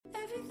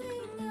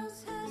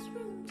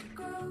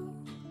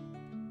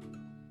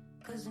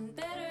us in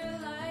better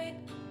light.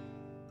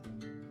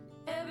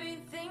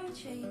 Everything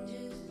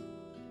changes,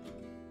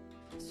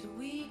 so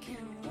we can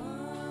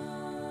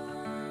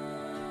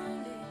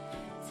one day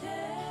tell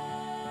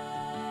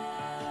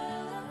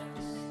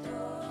a story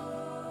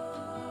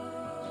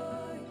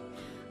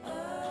of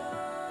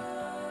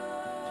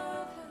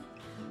how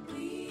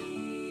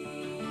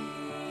we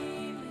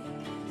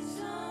make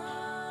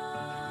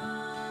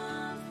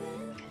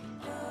something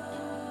of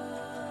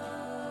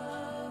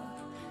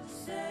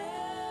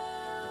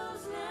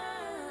ourselves now.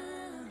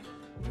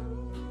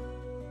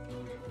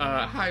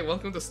 Hi,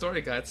 welcome to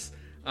Story Guts.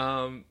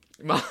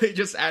 Molly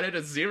just added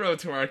a 0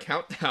 to our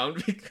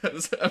countdown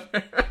because of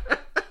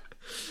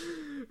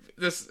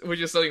this,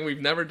 which is something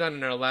we've never done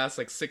in our last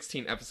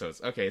 16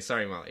 episodes. Okay,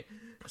 sorry, Molly.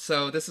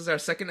 So this is our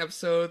second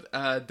episode,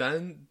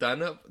 done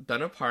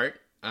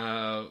apart.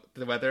 Hope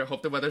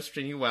the weather's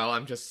treating you well.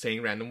 I'm just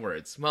saying random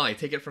words. Molly,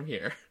 take it from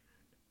here.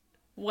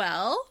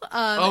 Well,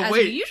 as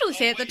we usually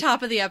say at the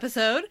top of the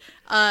episode,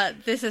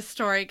 this is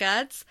Story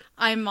Guts.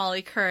 I'm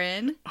Molly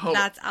Curran. Oh.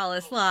 That's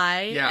Alice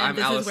Lai. Yeah, and I'm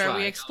this Alice is where Lai.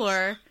 we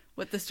explore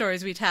what the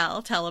stories we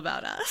tell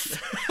about us.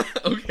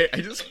 Okay,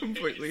 I just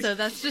completely... So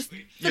that's just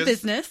the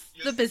Yes.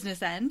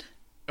 business end.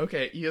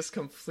 Okay, you just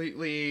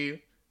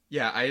completely...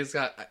 Yeah, it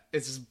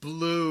just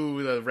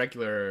blew the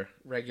regular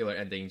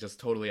ending just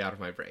totally out of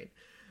my brain.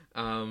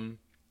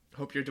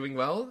 Hope you're doing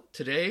well.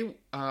 Today,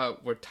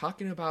 we're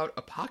talking about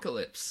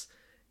Apocalypse.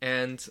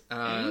 And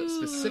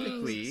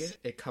specifically,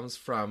 it comes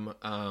from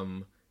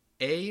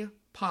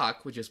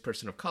Pac, which is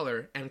person of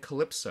color, and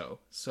Calypso.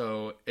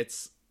 So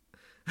it's...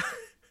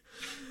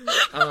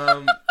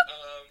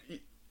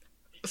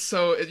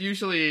 So it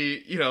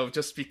usually,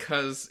 just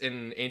because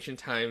in ancient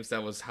times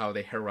that was how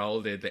they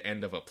heralded the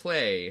end of a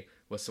play,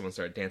 was someone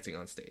started dancing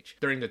on stage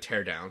during the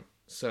teardown.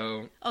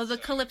 So... Oh, the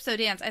Calypso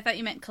dance. I thought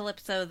you meant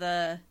Calypso,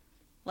 the,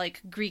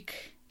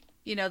 Greek,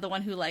 the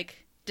one who,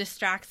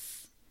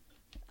 distracts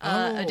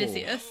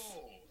Odysseus.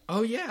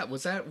 Oh yeah,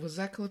 was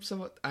that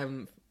Calypso?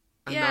 I'm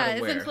Yeah, not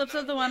aware. isn't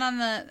Calypso the one on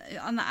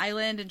the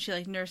island, and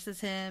she nurses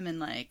him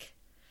and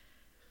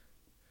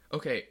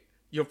Okay,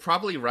 you're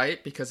probably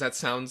right because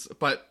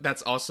but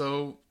that's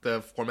also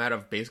the format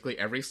of basically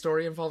every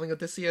story involving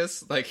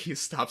Odysseus. He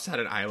stops at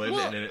an island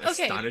and an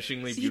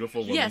astonishingly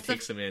beautiful woman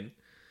takes him in.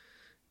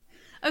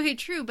 Okay,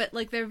 true, but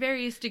there are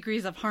various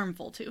degrees of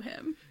harmful to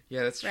him.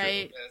 Yeah, that's true.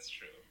 Right? That's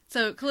true.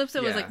 So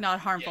Calypso was Yeah. not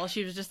harmful. Yeah.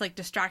 She was just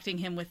distracting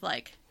him with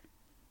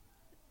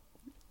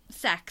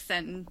sex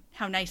and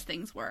how nice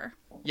things were.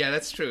 Yeah,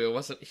 that's true. It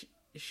wasn't.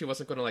 She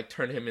wasn't going to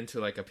turn him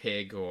into a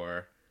pig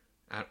or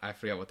I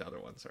forget what the other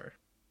ones are.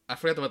 I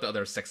forget what the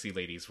other sexy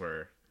ladies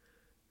were.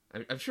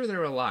 I'm sure there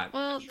were a lot.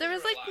 Well, there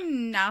was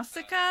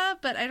Nausicaa,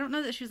 but I don't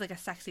know that she was a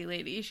sexy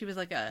lady. She was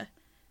a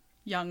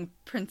young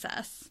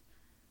princess.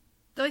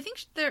 Though I think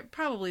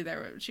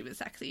she was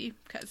sexy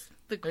because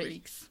the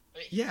Greeks.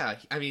 Yeah,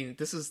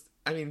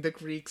 the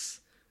Greeks.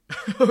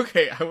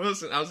 Okay, I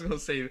was gonna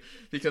say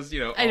because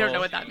I don't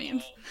know what that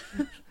means.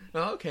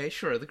 Oh, okay,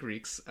 sure, the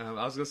Greeks. I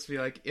was going to be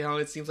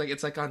it seems like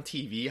it's on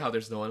TV how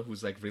there's no one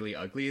who's really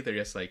ugly. They're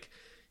just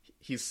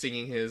he's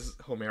singing his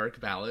Homeric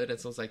ballad, and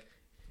someone's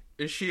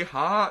is she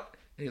hot?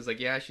 And he's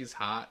yeah, she's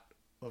hot.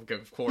 Of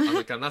course,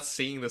 I'm not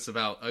saying this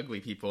about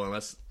ugly people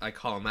unless I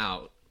call them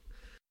out.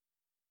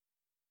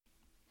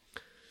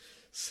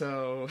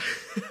 So,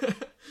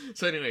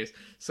 anyways,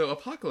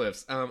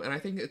 Apocalypse, and I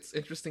think it's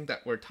interesting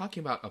that we're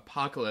talking about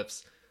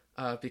Apocalypse,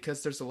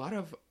 because there's a lot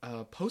of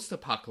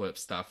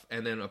post-apocalypse stuff,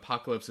 and then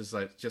Apocalypse is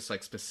just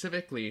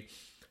specifically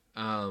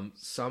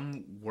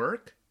some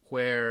work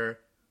where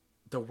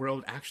the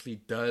world actually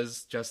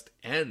does just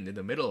end in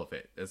the middle of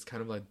it. It's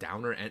kind of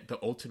the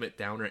ultimate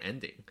downer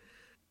ending.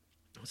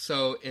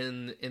 So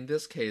in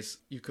this case,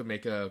 you could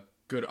make a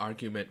good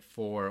argument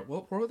for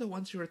what were the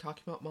ones you were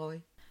talking about,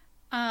 Molly?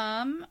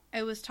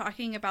 I was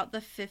talking about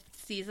the 5th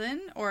season,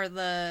 or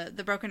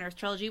the Broken Earth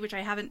trilogy, which I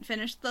haven't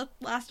finished the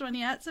last one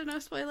yet, so no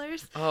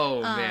spoilers.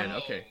 Oh, man,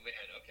 okay.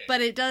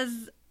 But it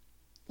does,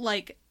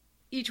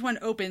 each one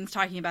opens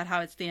talking about how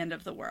it's the end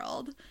of the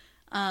world.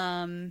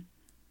 I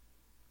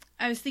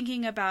was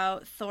thinking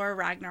about Thor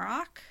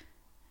Ragnarok,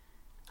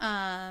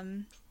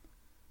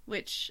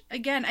 which,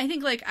 again, I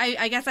think,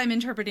 I guess I'm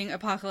interpreting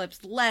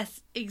Apocalypse less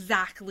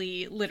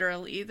exactly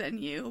literally than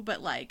you, but,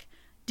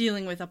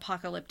 dealing with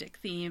apocalyptic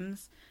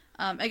themes.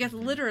 I guess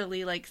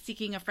literally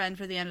seeking a friend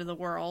for the end of the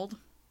world.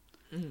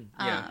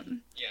 Yeah.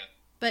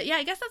 But yeah,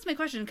 I guess that's my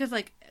question, because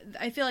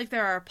I feel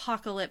there are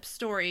apocalypse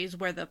stories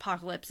where the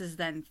apocalypse is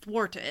then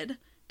thwarted.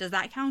 Does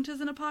that count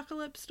as an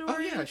apocalypse story? Oh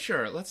yeah,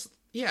 sure.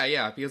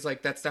 Yeah, because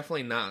that's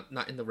definitely not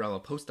in the realm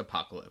of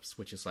post-apocalypse,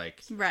 which is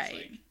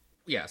right.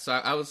 Yeah, so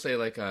I would say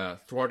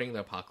thwarting the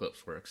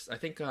apocalypse works. I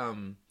think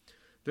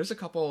there's a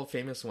couple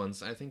famous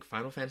ones. I think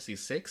Final Fantasy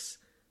VI.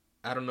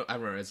 I don't know. I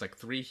remember it's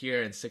 3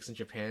 here and 6 in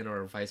Japan,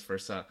 or vice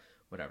versa.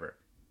 Whatever.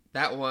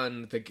 That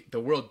one, the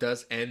world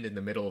does end in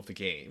the middle of the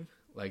game.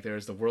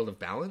 There's the world of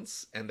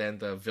balance, and then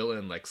the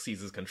villain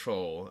seizes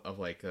control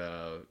of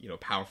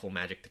powerful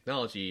magic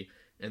technology,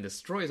 and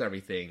destroys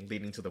everything,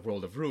 leading to the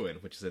World of Ruin,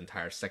 which is the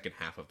entire second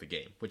half of the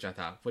game, which I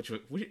thought,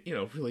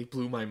 really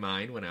blew my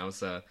mind when I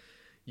was a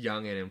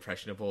young and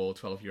impressionable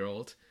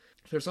 12-year-old.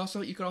 You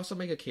could also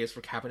make a case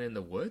for Cabin in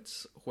the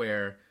Woods,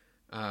 where,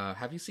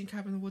 have you seen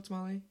Cabin in the Woods,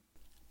 Molly?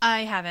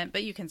 I haven't,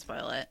 but you can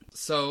spoil it.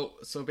 So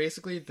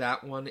basically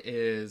that one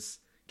is,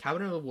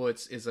 Cabin in the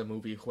Woods is a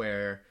movie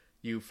where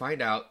you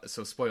find out,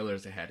 so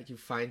spoilers ahead, you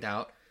find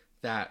out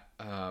that,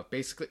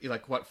 basically,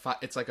 like,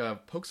 it's like a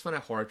pokes fun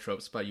at horror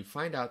tropes, but you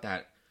find out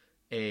that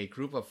a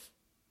group of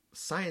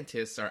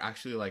scientists are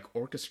actually, like,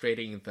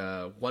 orchestrating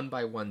the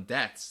one-by-one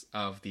deaths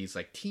of these,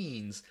 like,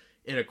 teens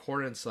in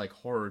accordance to, like,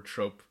 horror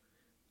trope,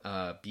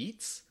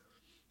 beats,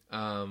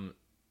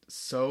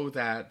 so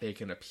that they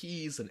can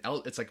appease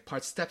it's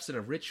like steps in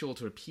a ritual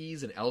to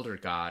appease an elder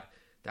god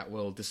that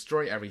will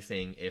destroy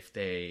everything if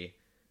they,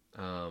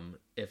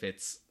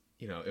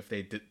 if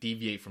they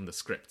deviate from the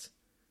script.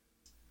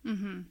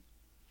 Mm-hmm.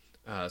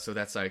 So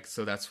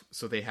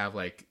they have,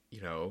 like,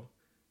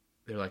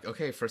 they're like,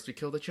 okay, first we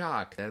kill the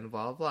jock, then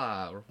blah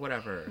blah, or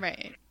whatever.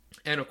 Right.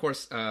 And of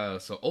course,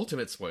 so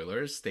ultimate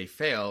spoilers, they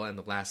fail, and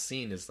the last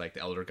scene is like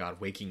the elder god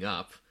waking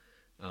up,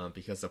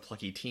 because the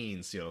plucky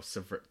teens,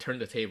 turn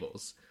the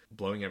tables,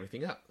 blowing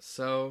everything up.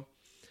 So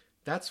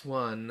that's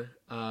one.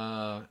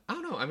 I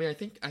don't know. I mean,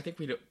 I think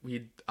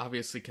we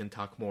obviously can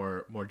talk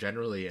more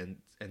generally and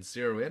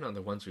zero in on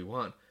the ones we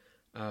want.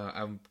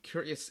 I'm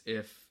curious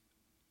if.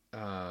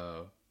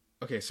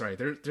 Okay, sorry.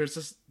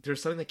 There's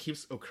something that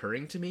keeps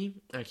occurring to me,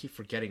 and I keep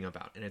forgetting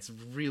about, and it's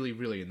really,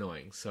 really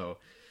annoying. So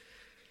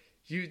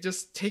you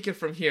just take it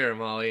from here,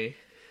 Molly.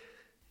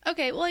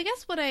 Okay, well, I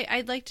guess what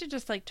I'd like to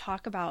just, like,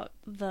 talk about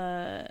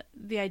the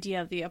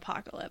idea of the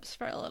apocalypse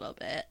for a little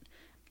bit.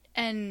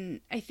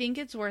 And I think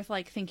it's worth,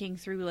 like, thinking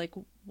through, like,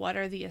 what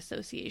are the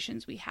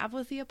associations we have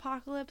with the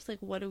apocalypse? Like,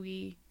 what do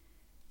we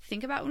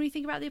think about when we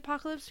think about the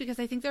apocalypse? Because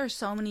I think there are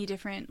so many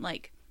different,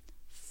 like,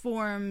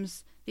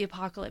 forms the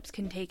apocalypse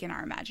can take in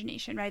our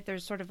imagination, right?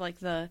 There's sort of, like,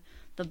 the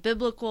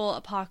biblical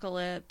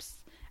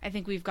apocalypse. I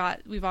think we've all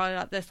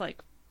got this,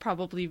 like,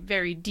 probably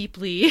very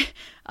deeply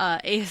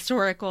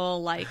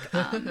ahistorical, like,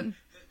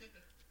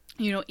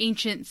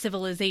 ancient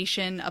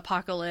civilization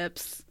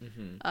apocalypse.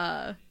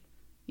 Mm-hmm.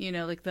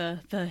 Like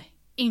the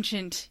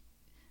ancient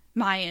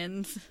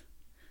Mayans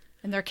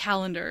and their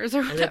calendars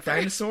or whatever. And the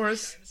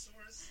dinosaurs?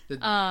 Is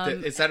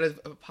that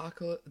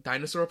an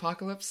dinosaur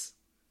apocalypse?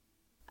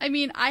 I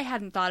mean, I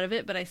hadn't thought of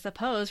it, but I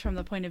suppose from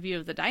the point of view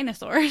of the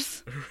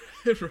dinosaurs.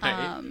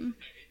 Right. And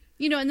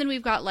then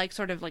we've got, like,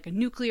 sort of like a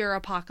nuclear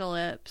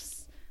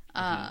apocalypse.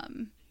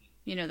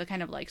 The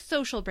kind of, like,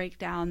 social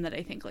breakdown that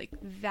I think, like,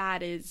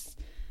 that is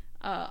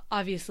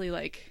obviously,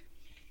 like,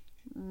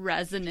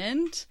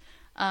 resonant.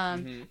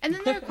 And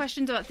then there are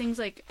questions about things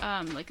like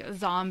a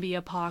zombie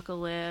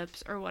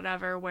apocalypse or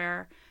whatever,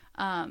 where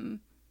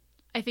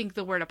I think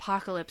the word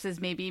apocalypse is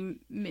maybe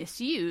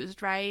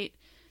misused, right?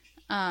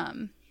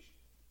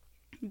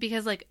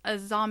 Because, like, a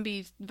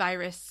zombie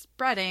virus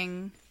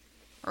spreading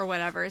or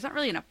whatever is not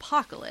really an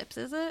apocalypse,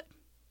 is it?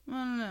 I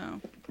don't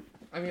know.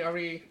 I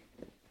mean,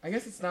 I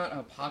guess it's not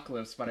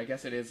apocalypse, but I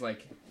guess it is,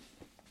 like...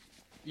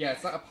 Yeah,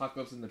 it's not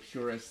apocalypse in the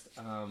purest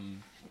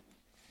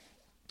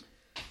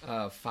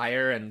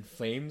fire and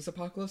flames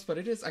apocalypse, but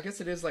I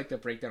guess it is, like, the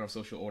breakdown of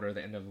social order,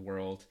 the end of the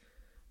world.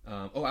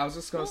 I was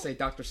just going to say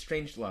Dr.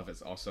 Strangelove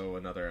is also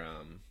another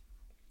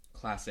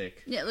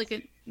classic... Yeah, like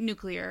a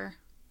nuclear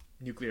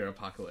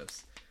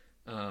apocalypse.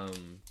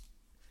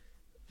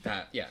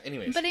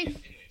 Anyways. But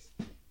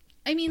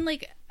I mean,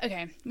 like,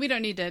 okay, we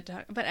don't need to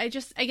talk, but I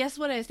guess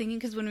what I was thinking,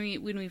 because when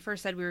we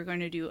first said we were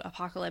going to do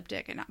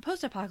apocalyptic and not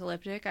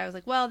post-apocalyptic, I was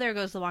like, well, there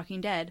goes The Walking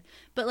Dead.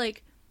 But,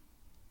 like,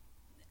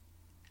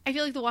 I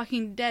feel like The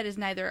Walking Dead is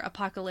neither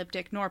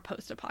apocalyptic nor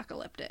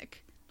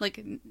post-apocalyptic.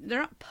 Like,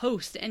 they're not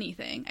post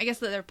anything. I guess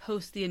that they're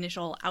post the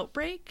initial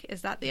outbreak.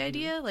 Is that the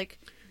idea? Like,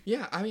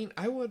 yeah, I mean,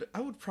 I would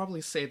probably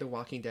say The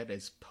Walking Dead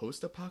is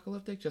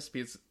post-apocalyptic, just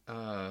because,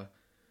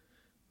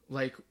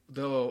 like,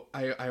 though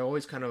I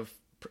always kind of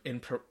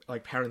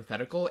like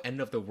parenthetical end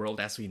of the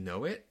world as we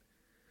know it.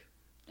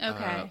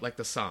 Okay. Like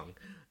the song.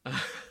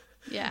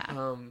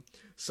 Yeah.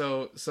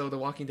 So The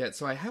Walking Dead.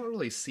 So I haven't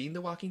really seen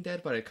The Walking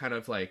Dead, but it kind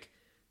of, like,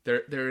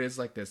 there is,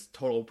 like, this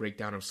total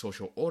breakdown of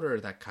social order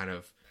that kind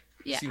of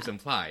seems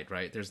implied,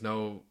 right? There's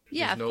no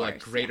like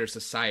greater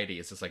society.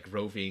 It's just, like,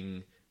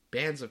 roving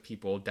bands of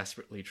people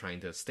desperately trying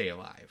to stay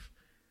alive.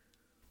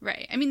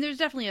 Right. I mean, there's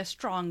definitely a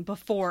strong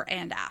before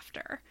and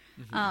after.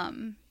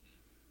 Mm-hmm.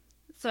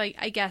 So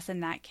I guess in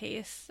that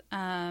case,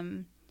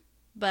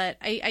 but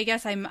I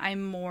guess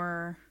I'm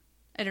more,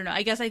 I don't know.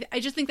 I guess I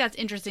just think that's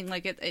interesting.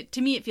 Like, it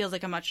to me, it feels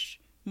like a much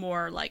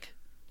more, like,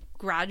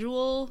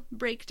 gradual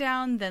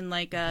breakdown than,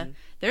 like,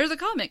 there's a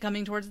comet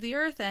coming towards the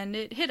Earth and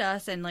it hit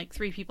us and, like,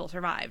 3 people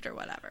survived or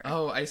whatever.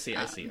 Oh, I see.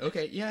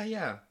 Okay.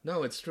 Yeah.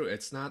 No, it's true.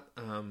 It's not,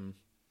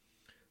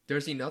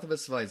 there's enough of a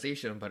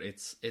civilization, but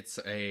it's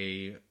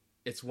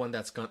one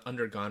that's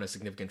undergone a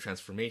significant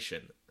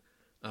transformation,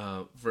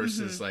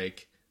 versus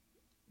like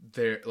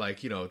there,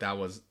 like, that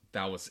was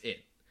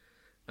it.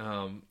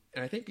 And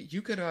I think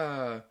you could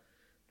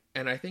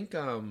And I think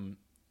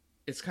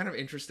it's kind of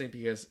interesting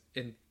because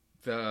in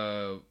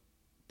the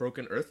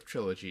Broken Earth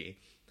trilogy,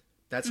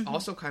 that's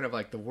also kind of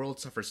like the world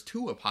suffers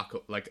two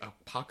apocalypse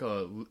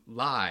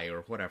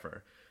or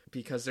whatever,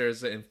 because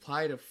there's an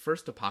implied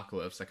first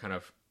apocalypse that kind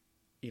of,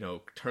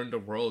 turned the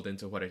world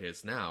into what it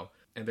is now,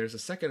 and there's a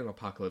second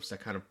apocalypse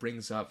that kind of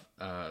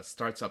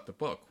starts up the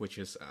book, which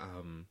is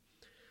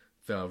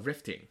the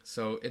rifting.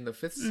 So in the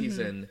fifth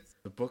season,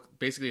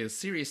 the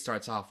series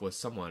starts off with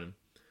someone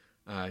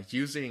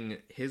using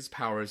his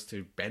powers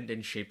to bend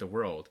and shape the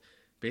world,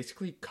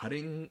 basically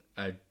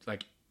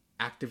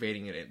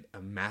activating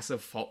a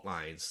massive fault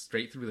line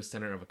straight through the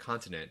center of a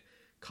continent,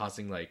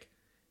 causing like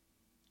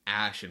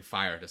ash and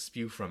fire to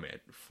spew from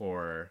it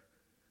for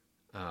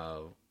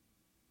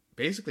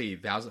basically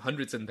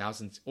hundreds and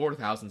thousands or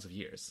thousands of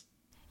years.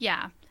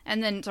 Yeah,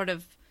 and then sort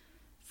of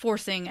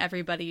forcing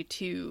everybody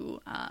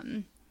to,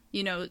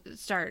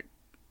 start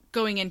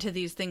going into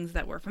these things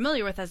that we're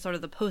familiar with as sort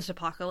of the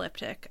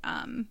post-apocalyptic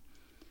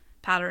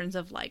patterns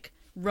of like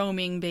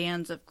roaming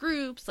bands of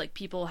groups, like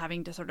people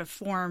having to sort of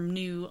form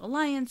new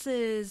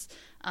alliances,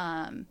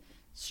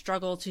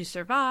 struggle to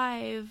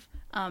survive.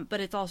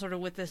 But it's all sort of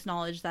with this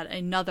knowledge that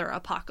another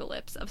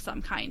apocalypse of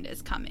some kind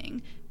is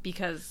coming,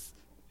 because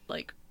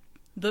like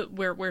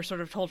we're sort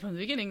of told from the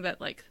beginning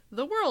that like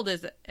the world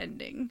is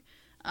ending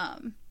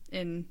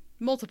in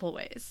multiple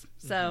ways.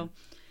 So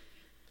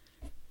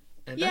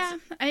I was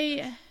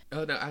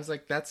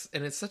like,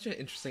 it's such an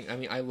interesting, I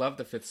mean, I love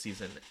the fifth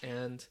season,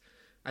 and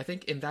I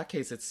think in that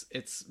case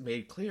it's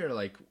made clear,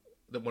 like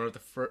one of the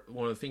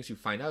things you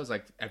find out is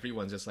like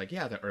everyone's just like,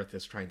 yeah, the Earth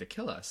is trying to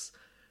kill us,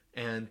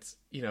 and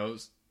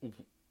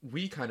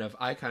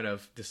I kind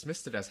of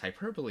dismissed it as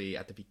hyperbole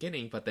at the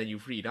beginning, but then you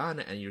read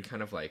on and you're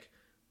kind of like,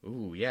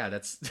 ooh, yeah,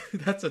 that's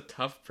that's a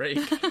tough break.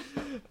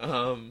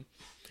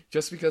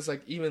 Just because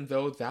like even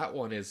though that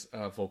one is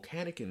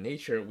volcanic in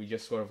nature, we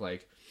just sort of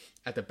like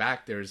at the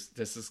back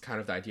this is kind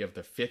of the idea of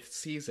the fifth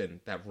season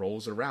that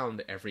rolls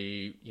around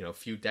every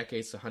few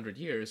decades to 100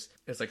 years.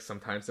 It's like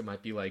sometimes it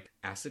might be like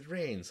acid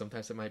rain,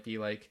 sometimes it might be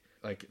like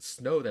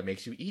snow that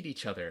makes you eat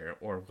each other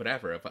or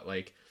whatever, but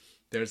like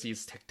there's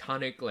these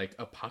tectonic like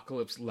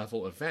apocalypse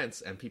level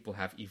events, and people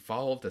have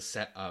evolved a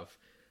set of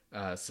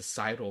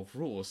societal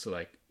rules to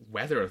like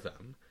weather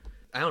them.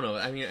 I don't know,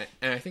 I mean,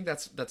 and I think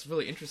that's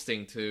really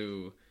interesting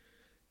to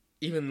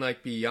even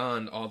like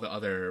beyond all the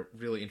other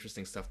really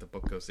interesting stuff the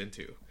book goes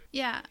into.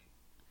 Yeah.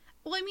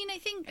 Well, I mean, I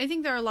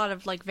think there are a lot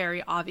of like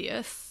very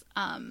obvious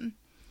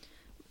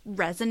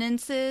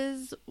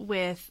resonances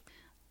with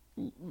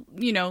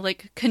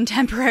like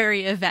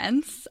contemporary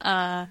events.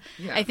 I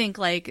think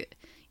like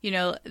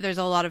there's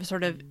a lot of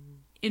sort of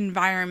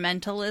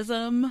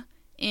environmentalism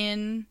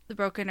in the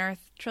Broken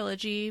Earth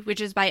trilogy,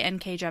 which is by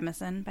N.K.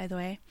 Jemisin, by the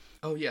way.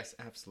 Oh yes,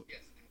 absolutely.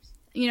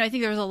 I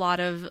think there's a lot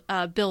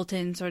of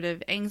built-in sort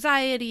of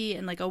anxiety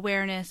and like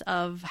awareness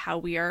of how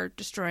we are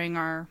destroying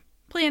our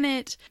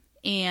planet,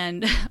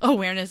 and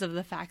awareness of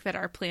the fact that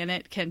our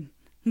planet can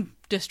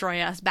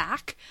destroy us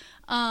back.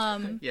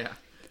 Yeah.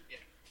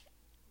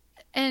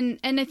 And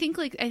I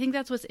think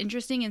that's what's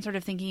interesting in sort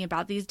of thinking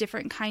about these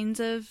different kinds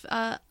of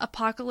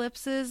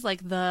apocalypses,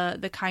 like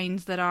the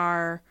kinds that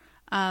are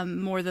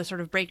more the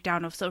sort of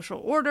breakdown of social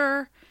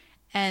order,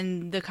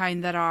 and the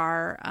kind that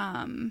are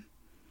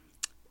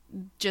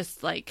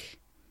just like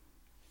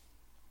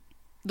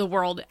the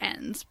world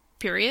ends,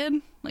 period,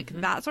 like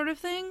that sort of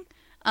thing.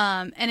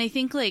 And I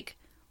think like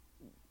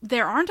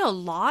there aren't a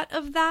lot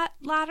of that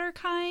latter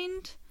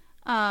kind.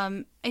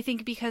 I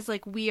think because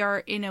like we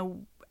are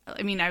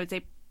I would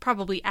say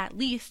probably at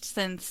least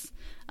since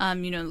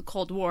the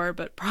Cold War,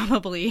 but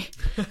probably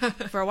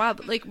for a while,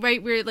 but like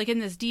we're like in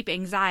this deep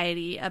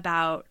anxiety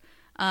about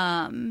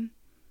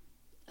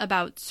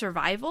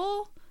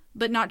survival,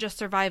 but not just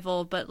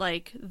survival, but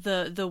like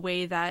the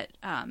way that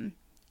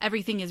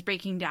everything is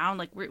breaking down.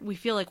 Like we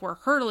feel like we're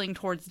hurtling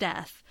towards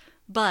death,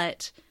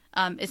 but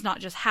it's not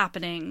just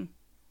happening.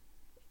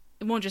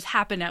 It won't just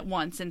happen at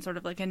once in sort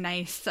of like a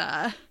nice,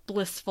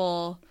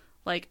 blissful,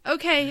 like,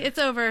 okay, it's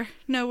over,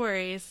 no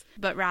worries.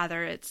 But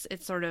rather it's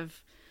sort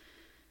of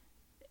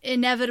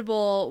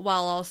inevitable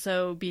while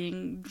also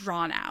being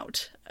drawn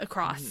out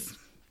across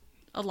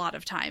a lot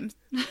of time.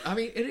 I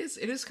mean, it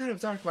is kind of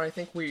dark, but I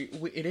think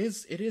it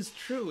is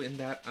true in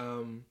that,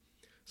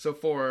 so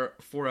for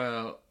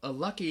a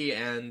lucky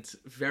and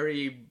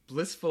very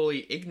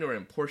blissfully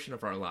ignorant portion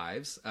of our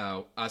lives,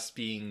 us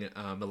being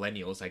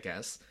millennials, I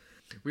guess,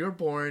 we were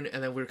born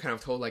and then we were kind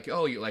of told like,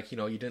 oh, you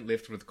didn't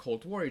live through the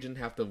Cold War, you didn't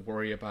have to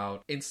worry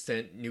about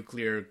instant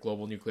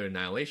global nuclear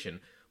annihilation.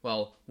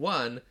 Well,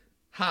 we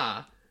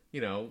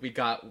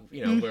got,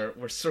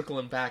 we're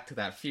circling back to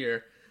that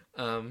fear,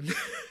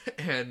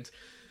 and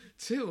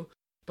two,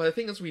 but the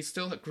thing is, we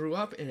still grew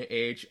up in an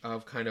age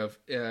of kind of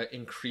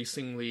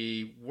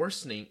increasingly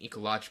worsening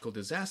ecological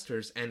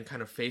disasters, and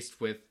kind of faced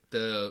with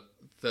the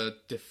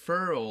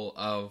deferral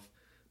of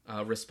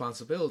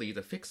responsibility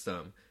to fix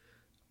them.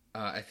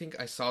 I think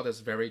I saw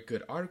this very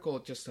good article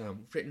just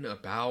written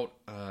about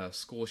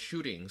school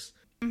shootings.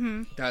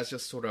 That's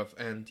just sort of,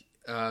 and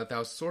that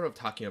was sort of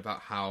talking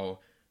about how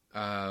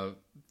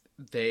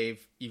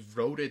they've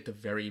eroded the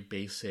very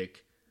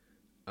basic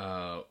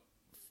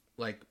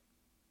like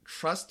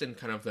trust in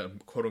kind of the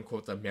quote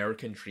unquote the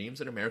American dreams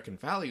and American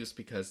values,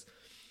 because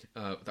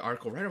the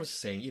article writer was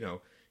saying, you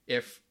know,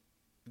 if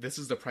this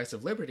is the price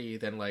of liberty,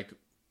 then like,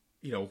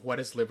 you know, what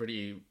has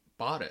liberty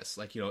bought us?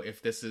 Like, you know,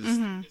 if this is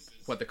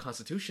what the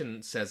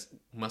Constitution says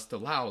must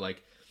allow,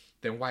 like,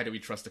 then why do we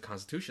trust the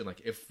Constitution?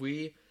 Like, if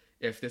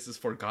this is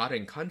for God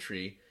and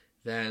country,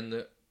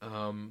 then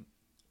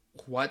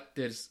what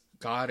does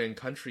God and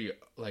country,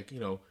 like, you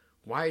know,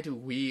 why do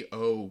we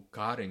owe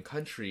God and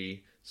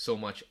country so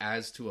much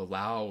as to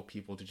allow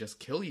people to just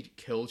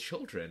kill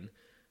children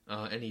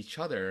and each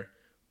other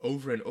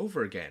over and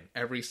over again?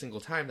 Every single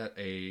time that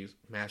a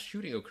mass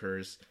shooting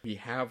occurs, we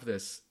have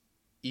this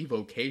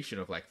evocation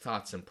of like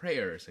thoughts and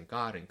prayers and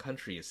God and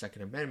country and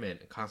Second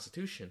Amendment and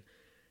Constitution,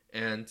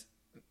 and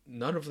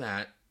none of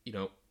that, you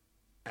know,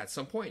 at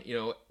some point, you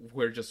know,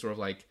 we're just sort of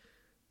like,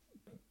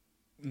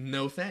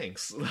 no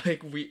thanks.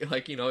 Like, we,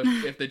 like, you know,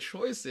 if the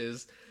choice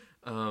is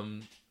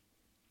and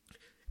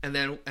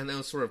then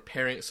sort of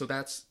pairing, so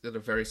that's a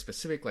very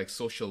specific like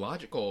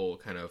sociological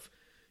kind of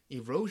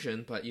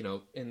erosion. But, you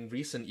know, in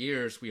recent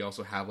years we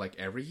also have, like,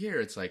 every year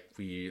it's like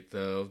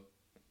the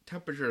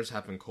temperatures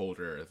have been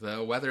colder,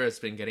 the weather has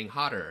been getting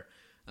hotter,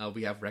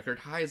 we have record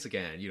highs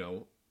again, you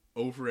know,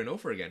 over and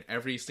over again.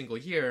 Every single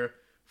year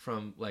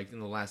from like in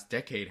the last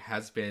decade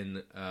has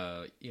been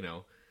you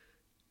know,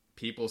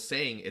 people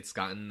saying it's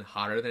gotten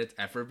hotter than it's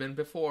ever been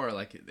before.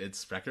 Like,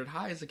 it's record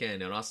highs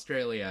again in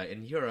Australia,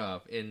 in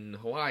Europe, in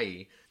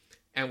Hawaii.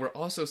 And we're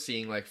also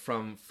seeing, like,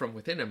 from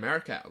within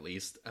America at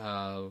least,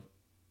 a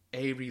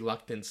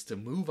reluctance to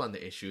move on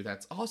the issue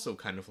that's also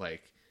kind of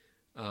like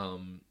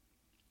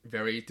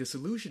very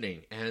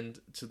disillusioning, and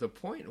to the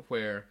point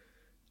where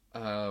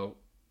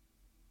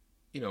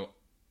you know,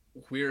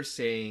 we're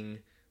saying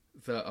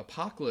the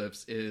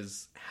apocalypse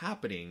is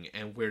happening,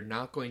 and we're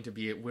not going to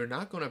be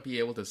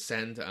able to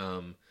send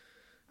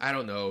I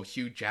don't know,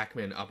 Hugh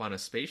Jackman up on a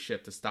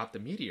spaceship to stop the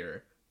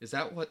meteor. Is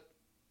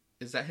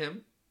that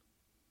him?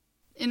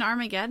 In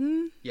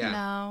Armageddon? Yeah.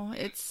 No,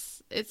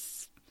 it's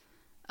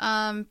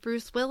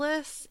Bruce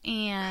Willis,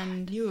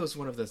 and I knew it was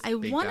one of those I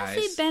big want to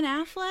guys. say Ben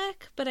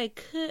Affleck, but I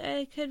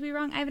could be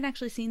wrong. I haven't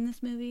actually seen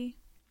this movie.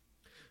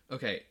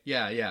 Okay,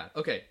 yeah.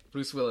 Okay,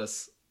 Bruce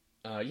Willis.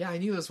 Yeah, I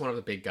knew it was one of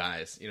the big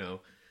guys, you know.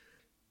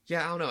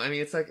 Yeah, I don't know. I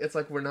mean, it's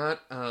like we're not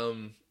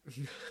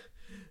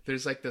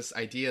there's like this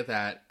idea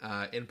that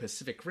in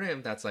Pacific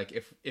Rim, that's like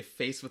if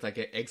faced with like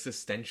an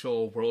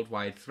existential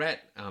worldwide threat,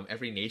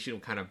 every nation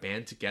will kind of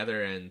band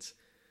together and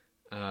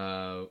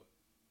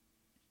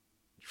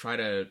try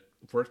to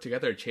work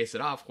together to chase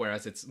it off,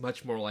 whereas it's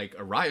much more like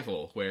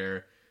Arrival,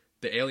 where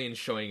the aliens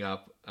showing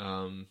up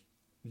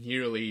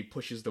nearly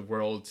pushes the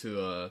world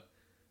to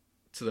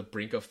the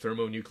brink of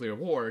thermonuclear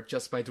war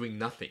just by doing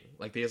nothing.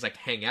 Like, they just like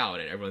hang out,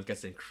 and everyone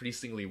gets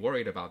increasingly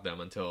worried about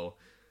them until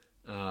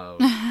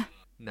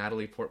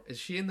Natalie Portman, is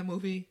she in the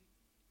movie?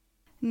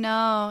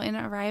 No, in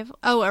Arrival.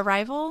 Oh,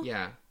 Arrival?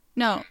 Yeah.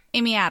 No,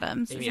 Amy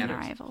Adams Amy is Adams.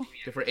 in Arrival.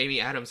 Therefore, Amy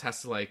Adams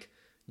has to like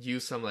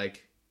use some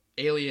like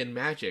alien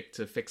magic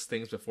to fix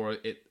things before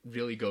it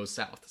really goes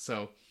south.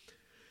 So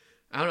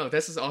I don't know.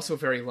 This is also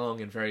very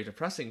long and very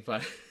depressing,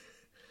 but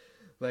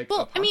like,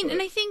 Well, I mean,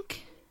 and I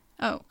think.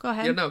 Oh, go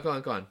ahead. yeah, no, go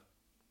on.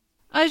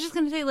 I was just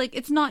gonna say, like,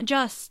 it's not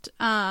just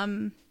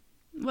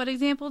what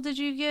example did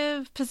you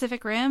give?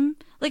 Pacific Rim?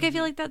 Like, I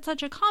feel like that's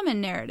such a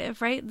common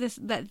narrative, right?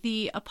 That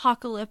the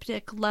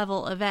apocalyptic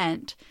level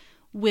event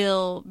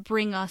will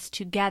bring us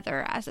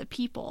together as a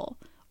people,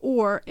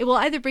 or it will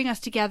either bring us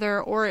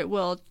together or it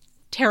will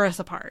tear us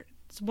apart.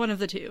 It's one of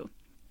the two.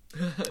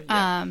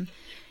 Yeah.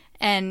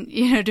 And,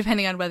 you know,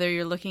 depending on whether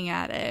you're looking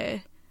at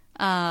a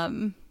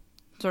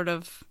sort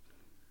of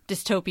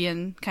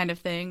dystopian kind of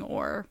thing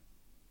or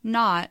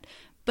not.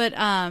 But,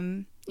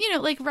 you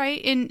know, like,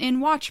 right, in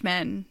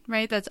Watchmen,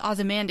 right, that's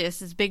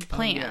Ozymandias' big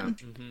plan. Yeah.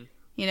 Mm-hmm.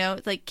 You know,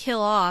 it's like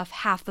kill off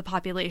half the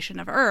population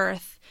of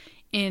Earth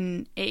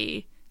in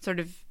a sort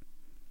of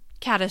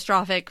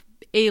catastrophic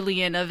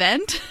alien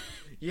event.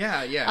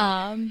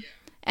 Yeah.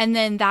 And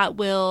then that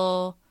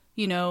will,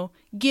 you know,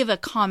 give a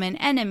common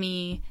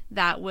enemy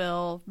that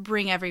will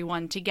bring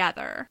everyone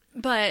together.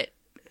 But,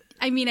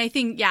 I mean, I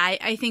think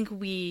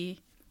we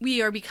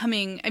are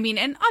becoming, I mean,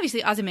 and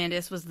obviously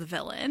Ozymandias was the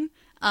villain.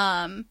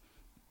 I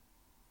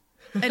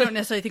don't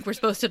necessarily think we're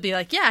supposed to be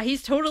like, yeah,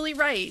 he's totally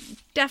right.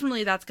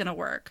 Definitely that's going to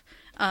work.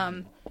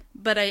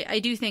 But I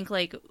do think,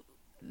 like,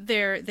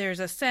 there's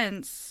a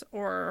sense,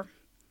 or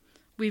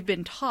we've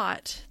been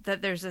taught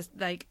that there's this,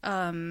 like,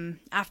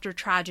 after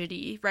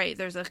tragedy, right,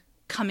 there's a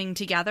coming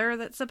together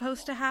that's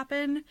supposed to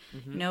happen,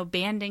 you know,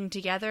 banding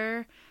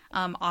together,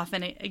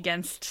 often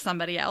against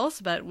somebody else,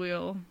 but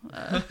we'll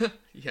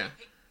Yeah.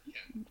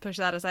 push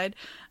that aside.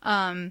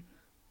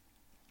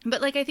 But,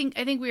 like, I think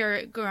we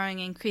are growing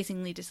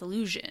increasingly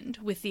disillusioned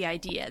with the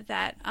idea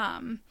that,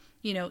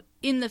 you know,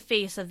 in the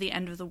face of the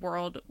end of the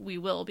world, we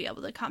will be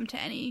able to come to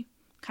any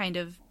kind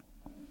of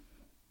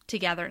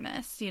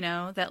togetherness, you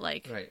know, that,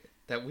 like... Right.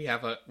 that we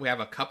have a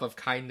cup of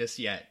kindness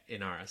yet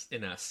in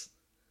us.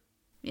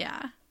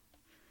 Yeah.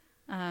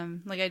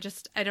 Like I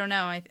don't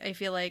know. I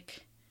feel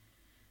like,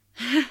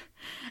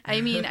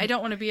 I mean, I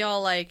don't want to be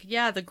all like,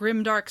 yeah, the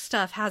grim dark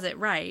stuff has it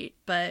right,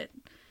 but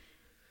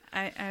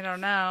I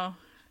don't know.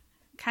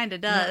 Kind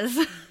of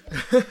does.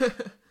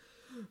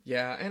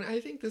 Yeah, and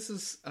I think this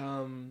is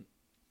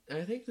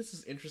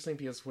interesting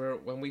because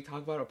when we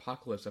talk about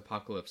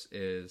apocalypse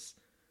is,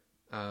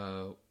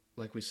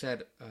 like we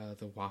said,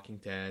 The Walking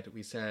Dead.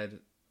 We said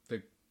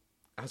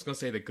I was gonna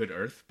say the Good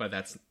Earth, but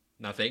that's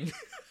nothing.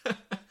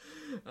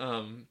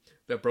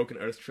 The Broken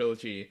Earth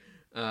trilogy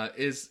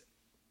is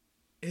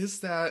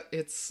that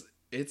it's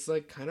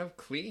like kind of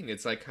clean.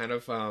 It's like kind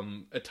of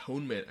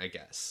atonement, I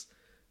guess,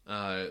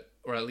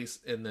 or at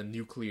least in the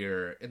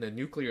nuclear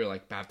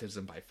like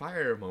baptism by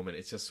fire moment.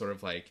 It's just sort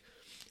of like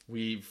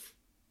we've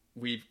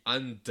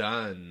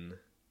undone.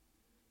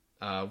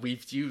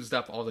 We've used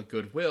up all the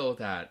goodwill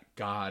that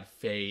God,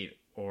 fate,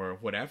 or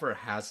whatever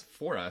has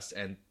for us,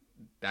 and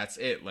that's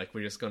it. Like,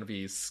 we're just going to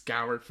be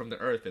scoured from the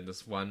earth in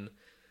this one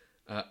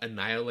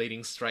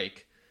annihilating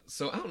strike.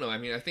 So I don't know. I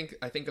mean, I think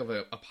of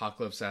an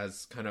apocalypse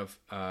as kind of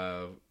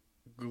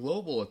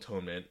global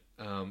atonement.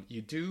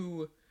 You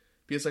do,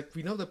 because like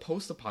we know the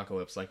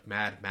post-apocalypse, like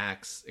Mad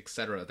Max,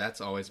 etc. That's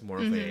always more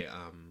of a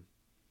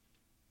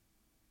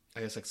I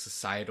guess like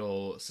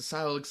societal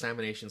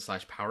examination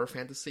 / power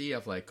fantasy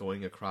of like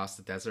going across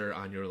the desert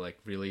on your like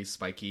really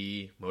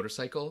spiky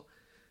motorcycle.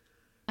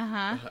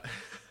 But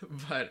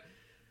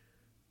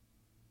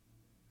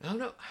I don't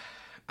know.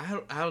 I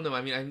don't know.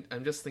 I mean,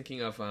 I'm just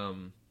thinking of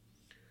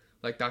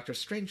like Doctor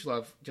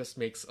Strangelove just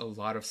makes a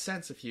lot of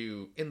sense if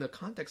you, in the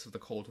context of the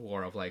Cold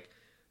War, of like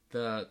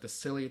the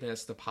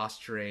silliness, the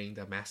posturing,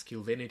 the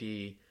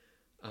masculinity,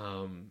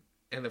 and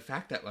the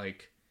fact that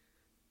like,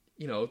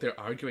 you know, they're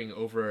arguing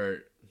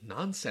over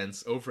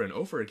nonsense over and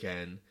over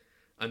again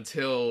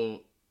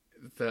until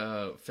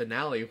the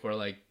finale where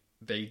like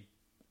they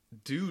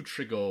do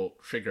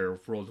trigger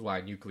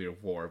worldwide nuclear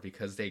war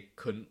because they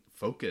couldn't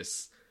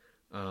focus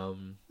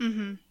on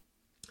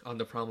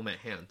the problem at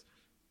hand.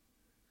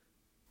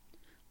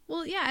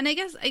 Well, yeah, and I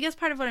guess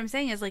part of what I'm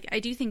saying is like I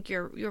do think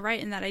you're right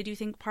in that I do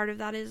think part of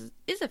that is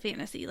a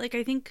fantasy. Like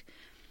I think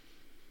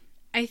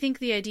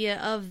the idea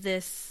of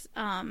this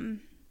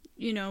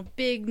you know,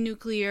 big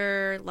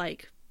nuclear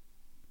like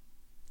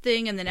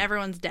thing and then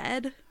everyone's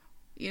dead,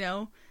 you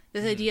know,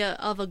 this idea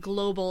of a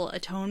global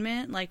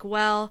atonement, like,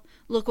 well,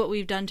 look what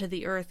we've done to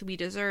the earth, we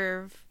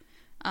deserve,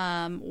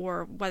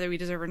 or whether we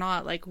deserve or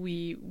not, like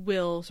we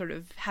will sort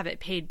of have it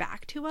paid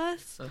back to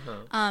us.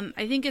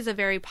 I think is a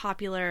very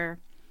popular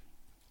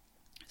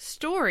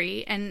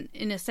story, and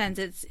in a sense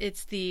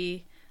it's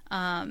the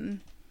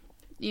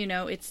you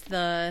know, it's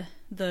the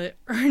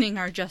earning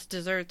our just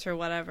desserts or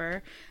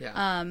whatever.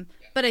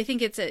 But I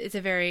think it's a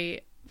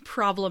very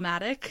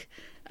problematic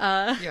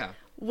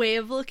way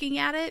of looking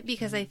at it,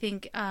 because I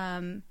think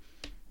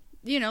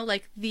you know,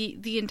 like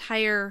the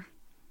entire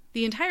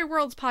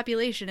world's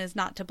population is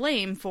not to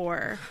blame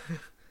for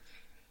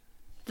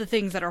the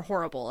things that are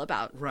horrible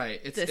about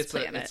this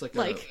planet.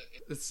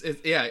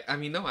 Yeah, I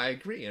mean, no, I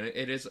agree, and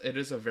it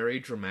is a very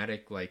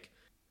dramatic like,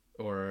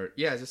 or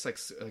yeah, just like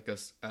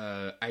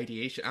a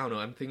ideation. I don't know.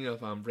 I'm thinking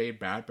of Ray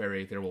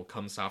Bradbury, There Will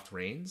Come Soft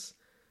Rains,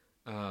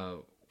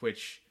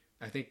 which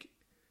I think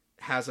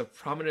has a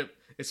prominent.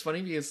 It's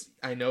funny because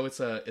I know it's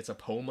a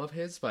poem of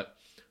his, but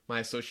my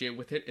associate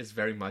with it is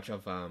very much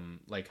of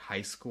like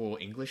high school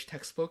English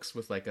textbooks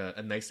with like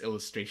a nice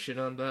illustration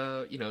on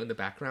the, you know, in the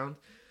background.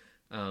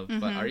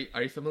 But are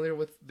you familiar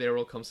with There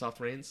Will Come Soft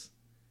Rains?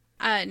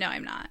 No,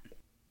 I'm not.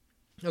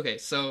 Okay,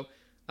 so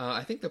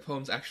I think the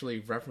poem's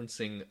actually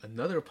referencing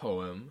another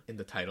poem in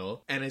the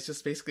title, and it's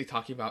just basically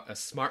talking about a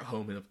smart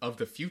home of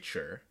the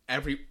future.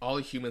 All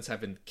humans have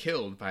been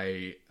killed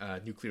by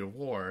nuclear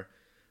war,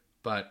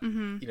 but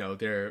you know,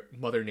 their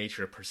Mother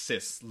Nature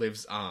persists,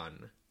 lives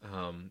on.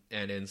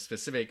 And in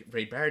specific,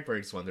 Ray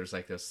Bradbury's one, there's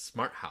like a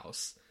smart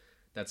house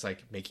that's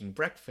like making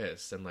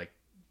breakfast and like,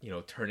 you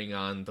know, turning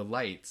on the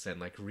lights and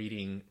like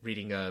reading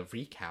a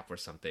recap or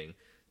something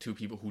to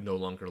people who no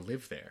longer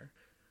live there.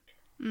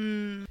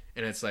 And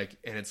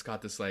it's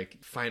got this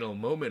like final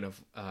moment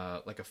of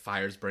like a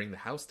fire's burning the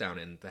house down,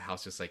 and the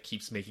house just like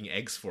keeps making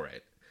eggs for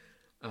it,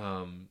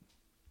 and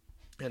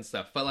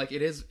stuff. But like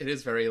it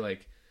is very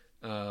like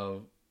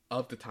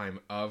of the time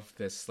of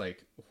this,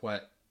 like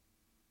what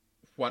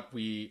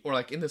we, or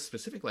like in this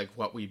specific, like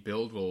what we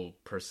build will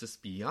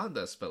persist beyond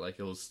us, but like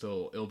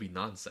it'll be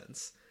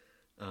nonsense.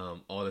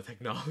 All the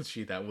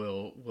technology that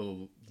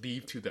will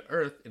leave to the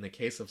earth in the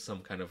case of some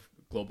kind of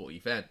global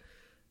event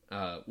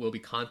will be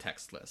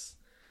contextless.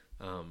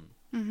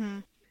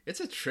 It's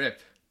a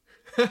trip.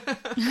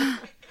 I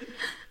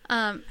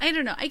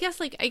don't know. I guess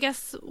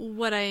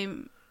what I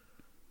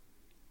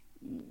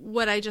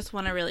just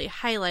want to really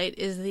highlight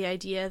is the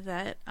idea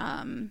that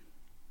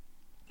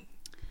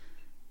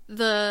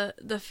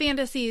the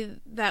fantasy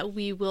that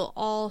we will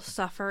all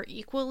suffer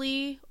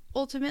equally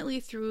ultimately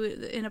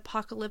through an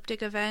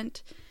apocalyptic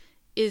event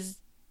is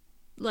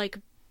like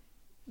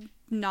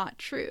not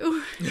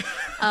true.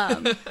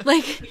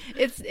 Like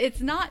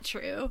it's not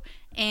true.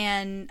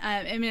 And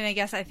I mean, I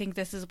guess I think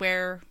this is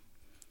where,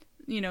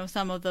 you know,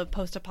 some of the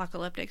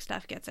post-apocalyptic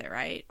stuff gets it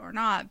right or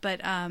not.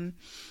 But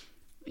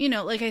you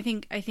know, like I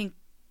think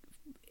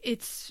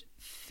it's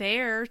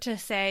fair to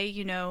say,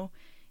 you know,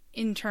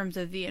 in terms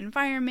of the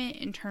environment,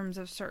 in terms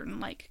of certain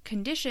like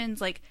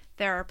conditions, like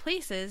there are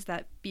places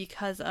that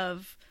because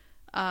of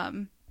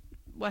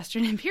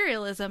Western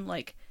imperialism,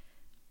 like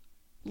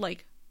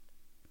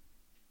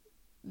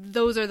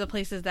those are the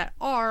places that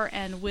are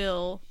and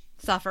will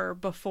suffer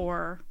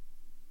before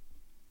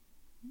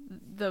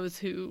those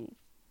who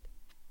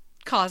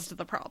caused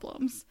the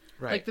problems.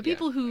 Right, like the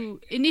people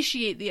who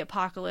initiate the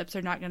apocalypse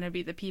are not going to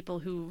be the people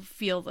who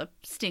feel the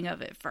sting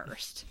of it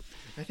first.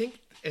 I think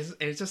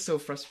it's just so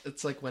frustrating.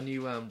 It's like when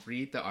you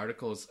read the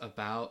articles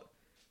about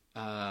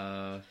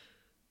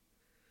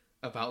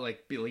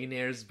like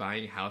billionaires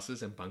buying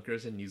houses and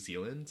bunkers in New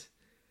Zealand.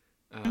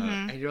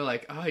 And you're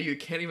like, oh, you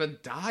can't even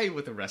die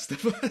with the rest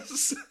of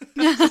us.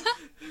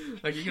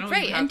 Like you don't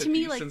even have the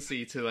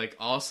decency to like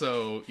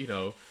also, you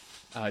know,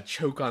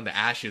 choke on the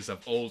ashes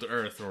of old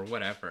Earth or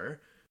whatever.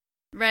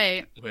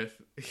 Right.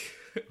 With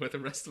the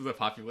rest of the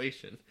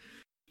population.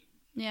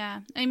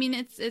 Yeah. I mean,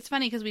 it's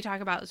funny because we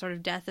talk about sort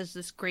of death as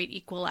this great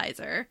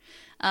equalizer.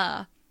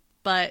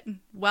 But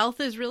wealth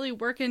is really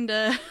working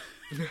to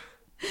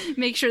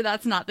make sure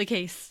that's not the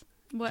case.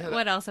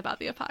 What else about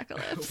the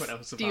apocalypse? What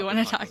else do you want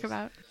to talk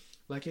about?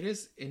 Like, it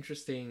is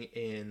interesting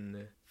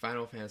in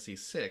Final Fantasy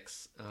VI.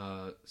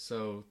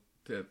 So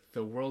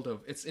the world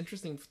of... It's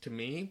interesting to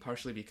me,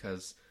 partially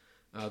because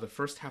the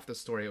first half of the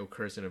story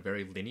occurs in a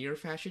very linear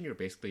fashion. You're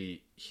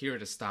basically here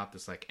to stop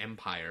this, like,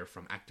 empire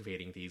from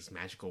activating these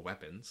magical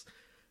weapons.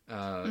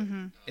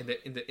 In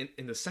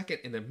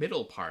the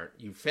middle part,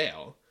 you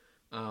fail.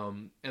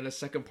 And the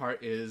second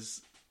part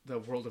is the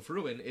world of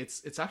ruin.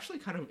 It's actually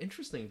kind of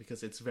interesting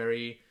because it's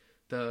very...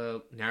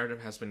 The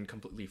narrative has been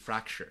completely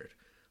fractured.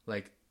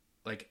 Like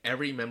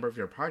every member of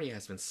your party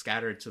has been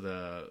scattered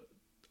to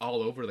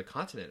all over the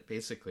continent,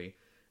 basically,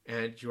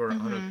 and you're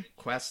on a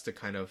quest to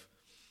kind of,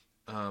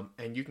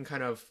 and you can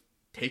kind of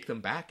take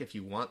them back if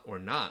you want or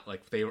not.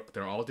 Like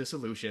they're all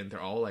disillusioned. They're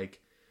all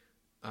like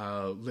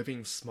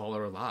living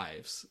smaller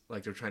lives.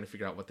 Like they're trying to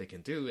figure out what they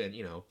can do. And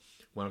you know,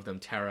 one of them,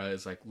 Terra,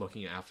 is like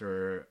looking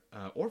after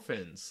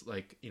orphans.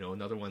 Like you know,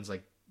 another one's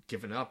like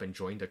given up and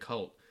joined a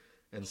cult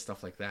and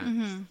stuff like that.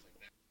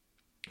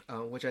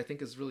 Which I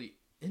think is really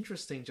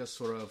interesting. Just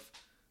sort of,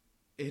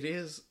 it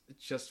is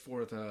just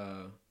for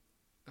the,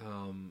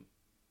 I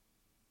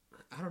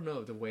don't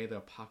know, the way the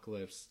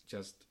apocalypse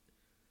just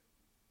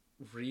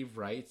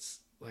rewrites.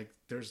 Like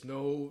there's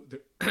no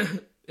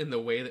in the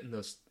way that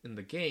in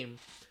the game,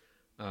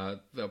 the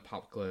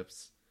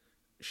apocalypse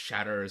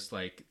shatters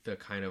like the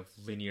kind of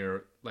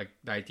linear, like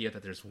the idea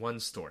that there's one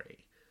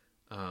story,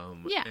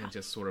 and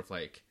just sort of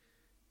like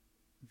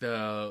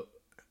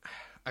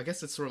I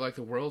guess it's sort of like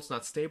the world's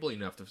not stable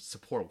enough to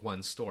support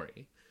one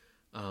story.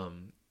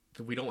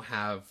 We don't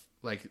have,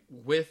 like,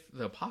 with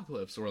the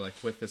apocalypse or, like,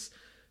 with this,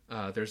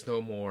 there's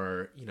no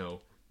more, you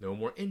know, no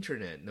more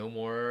internet, no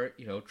more,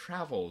 you know,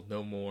 travel,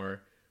 no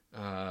more,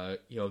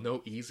 you know,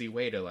 no easy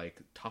way to,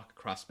 like, talk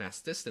across mass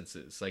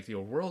distances. Like,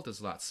 your world is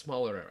a lot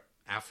smaller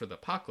after the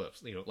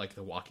apocalypse, you know, like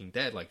The Walking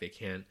Dead, like, they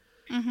can't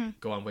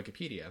go on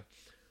Wikipedia.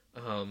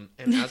 And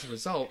as a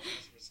result,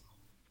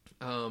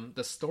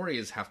 the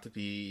stories have to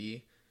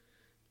be...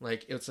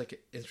 Like, it's, like,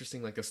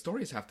 interesting, like, the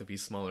stories have to be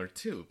smaller,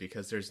 too,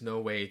 because there's no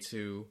way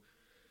to...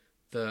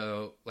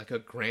 Like, a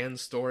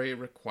grand story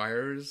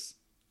requires,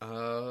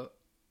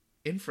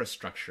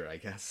 infrastructure, I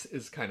guess,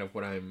 is kind of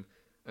what I'm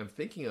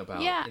thinking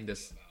about in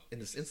this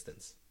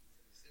instance.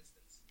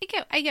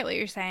 I get what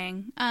you're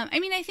saying. I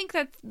mean, I think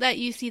that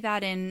you see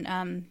that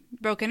in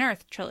Broken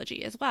Earth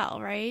trilogy as well,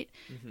 right?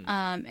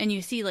 And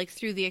you see, like,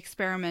 through the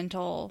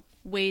experimental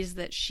ways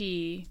that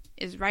she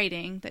is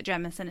writing, that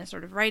Jemison is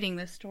sort of writing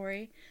this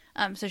story.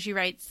 So she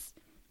writes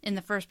in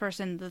the first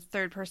person, the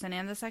third person,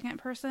 and the second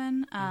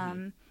person,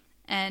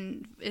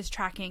 and is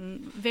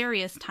tracking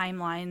various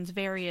timelines,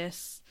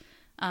 various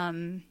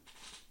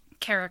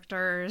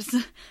characters,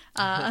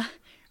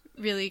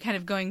 really kind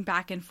of going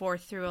back and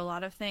forth through a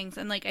lot of things.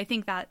 And, like, I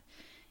think that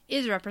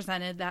is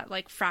represented, that,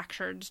 like,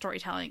 fractured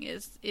storytelling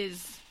is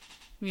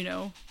you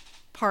know,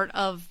 part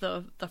of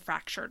the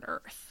fractured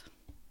Earth.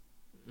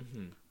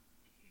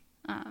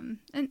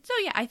 And so,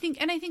 yeah, I think,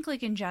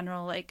 like, in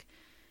general, like,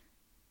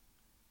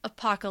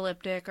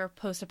 apocalyptic or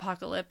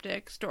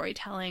post-apocalyptic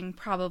storytelling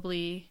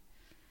probably,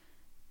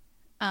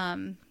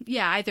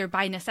 either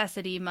by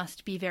necessity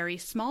must be very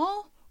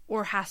small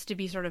or has to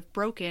be sort of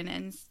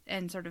broken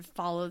and sort of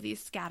follow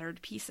these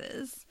scattered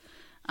pieces.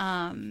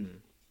 I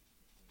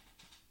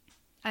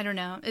don't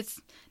know.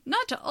 It's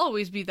not to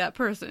always be that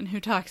person who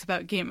talks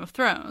about Game of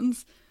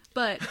Thrones,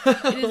 but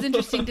it is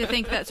interesting to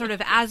think that sort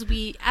of as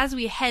we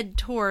head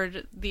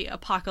toward the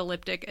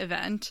apocalyptic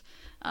event,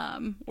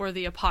 or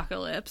the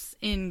apocalypse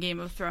in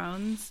Game of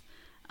Thrones,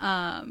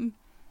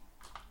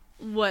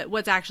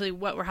 what's actually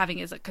what we're having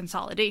is a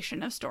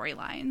consolidation of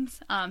storylines.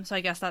 So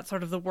I guess that's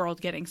sort of the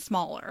world getting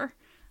smaller.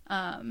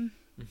 And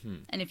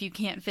if you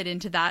can't fit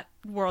into that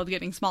world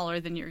getting smaller,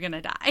 then you're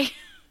gonna die.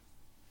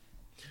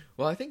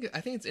 Well, I think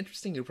it's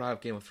interesting you brought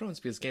up Game of Thrones,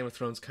 because Game of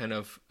Thrones kind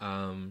of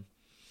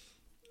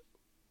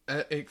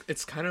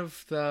it's kind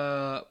of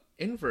the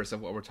inverse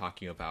of what we're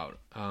talking about.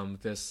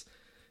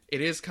 It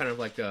is kind of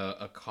like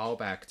a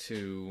callback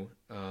to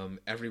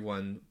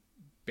everyone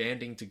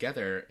banding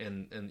together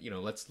and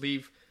let's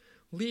leave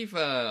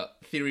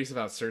theories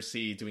about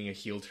Cersei doing a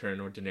heel turn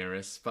or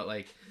Daenerys, but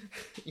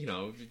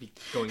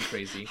going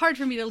crazy. Hard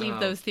for me to leave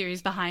those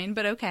theories behind,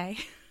 but okay.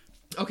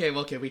 Okay,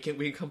 we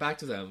can come back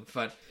to them,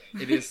 but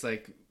it is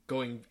like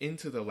going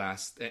into the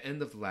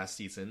end of the last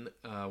season.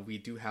 We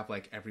do have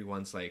like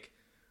everyone's like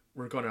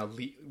we're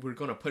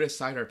gonna put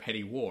aside our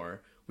petty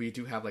war. We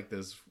do have like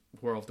this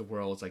War of the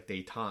Worlds like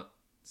détente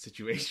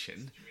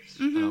situation.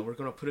 We're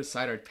gonna put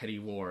aside our petty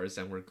wars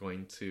and we're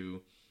going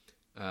to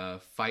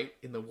fight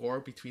in the war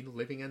between the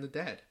living and the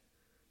dead.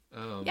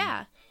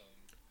 Yeah,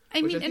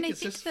 I think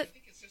that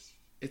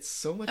it's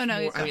so much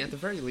more. I mean, at the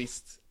very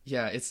least,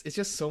 yeah, it's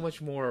just so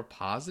much more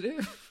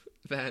positive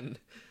than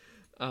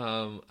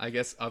I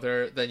guess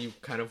other than you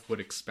kind of would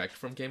expect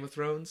from Game of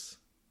Thrones.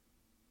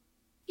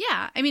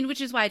 Yeah, I mean,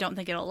 which is why I don't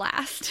think it'll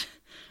last.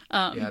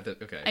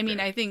 Okay. I mean,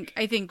 I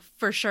think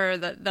for sure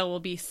that there will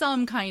be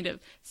some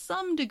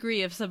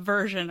degree of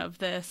subversion of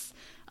this,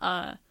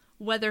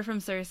 whether from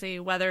Cersei,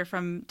 whether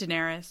from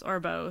Daenerys, or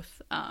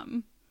both.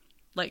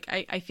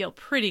 I feel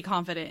pretty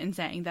confident in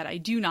saying that I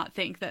do not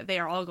think that they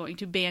are all going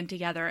to band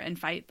together and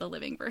fight the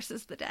living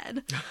versus the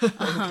dead.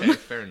 Okay,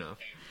 fair enough.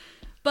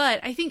 But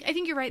I think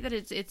you're right that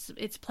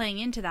it's playing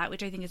into that,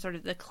 which I think is sort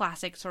of the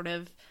classic sort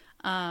of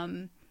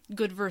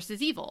good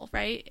versus evil,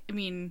 right? I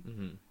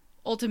mean,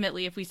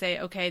 ultimately, if we say,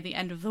 okay, the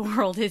end of the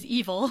world is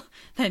evil,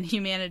 then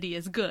humanity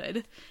is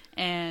good,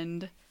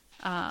 and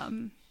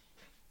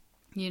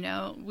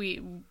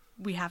we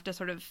have to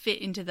sort of fit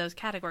into those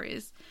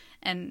categories.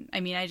 And I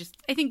mean, I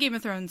think Game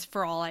of Thrones,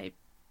 for all I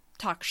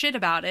talk shit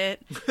about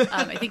it,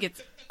 I think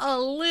it's a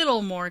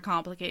little more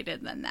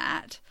complicated than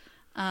that.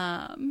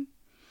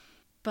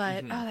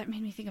 But that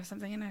made me think of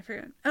something and I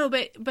forgot. Oh,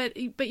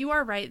 but you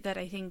are right that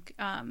I think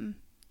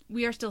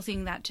we are still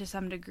seeing that to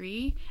some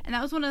degree. And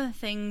that was one of the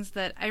things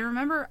that I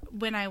remember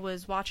when I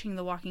was watching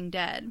The Walking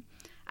Dead.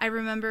 I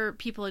remember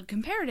people had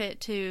compared it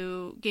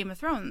to Game of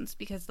Thrones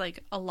because,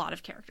 like, a lot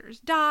of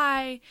characters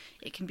die.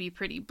 It can be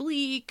pretty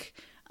bleak.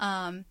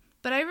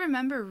 But I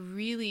remember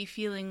really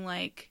feeling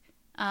like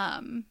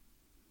The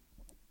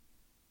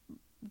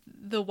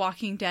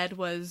Walking Dead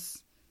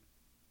was,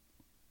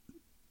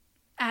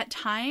 at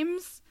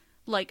times,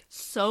 like,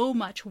 so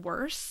much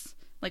worse,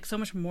 like, so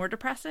much more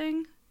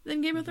depressing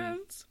than Game of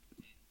Thrones.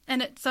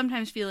 And it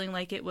sometimes feeling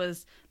like it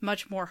was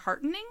much more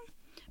heartening,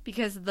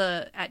 because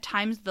at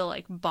times the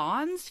like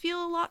bonds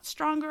feel a lot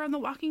stronger on The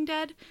Walking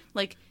Dead.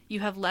 Like,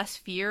 you have less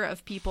fear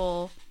of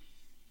people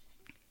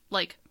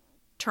like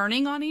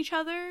turning on each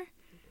other.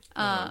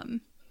 But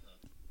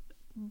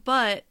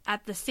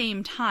at the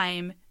same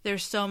time,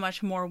 there's so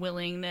much more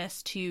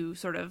willingness to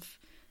sort of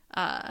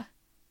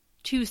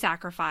to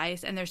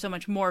sacrifice, and there's so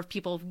much more of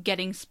people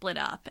getting split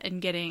up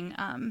and getting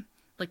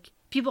like,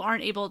 people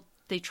aren't able,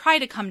 they try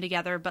to come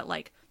together, but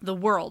like the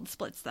world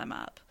splits them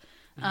up.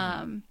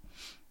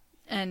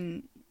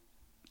 And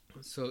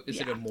so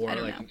is it a more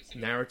like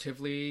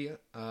narratively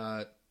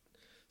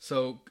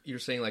so you're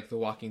saying like The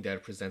Walking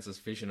Dead presents this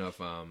vision of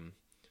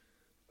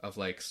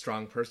like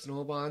strong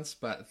personal bonds,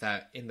 but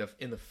that in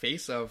the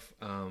face of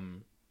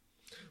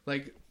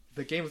like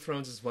the Game of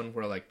Thrones is one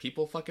where like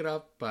people fuck it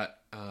up,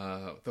 but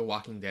The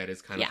Walking Dead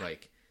is kind of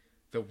like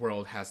the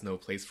world has no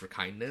place for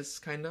kindness,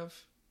 kind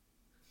of.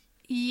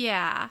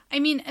 Yeah, I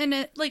mean, and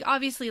it, like,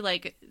 obviously,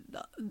 like,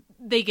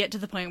 they get to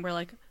the point where,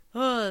 like,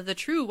 oh, the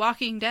true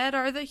Walking Dead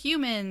are the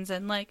humans,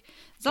 and like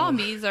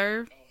zombies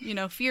are,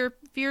 fear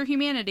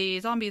humanity.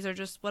 Zombies are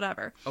just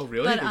whatever. Oh,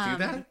 really? They do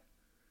that?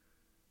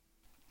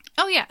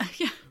 Oh yeah,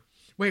 yeah.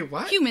 Wait,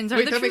 what? Humans are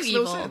the that true makes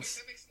evil. No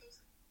sense.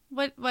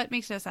 What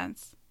makes no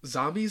sense?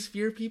 Zombies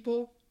fear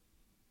people?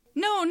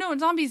 No,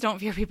 zombies don't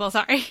fear people.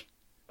 Sorry.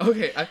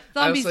 Okay,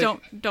 zombies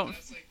don't.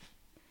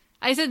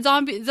 I said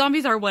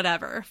zombies are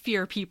whatever.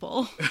 Fear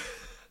people.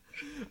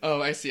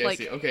 Oh, I see.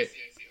 Okay.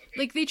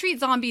 Like, they treat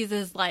zombies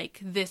as like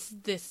this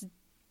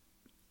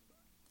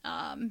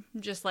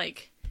just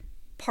like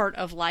part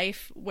of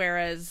life,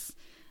 whereas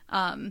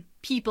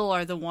people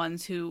are the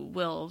ones who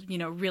will,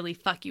 really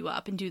fuck you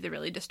up and do the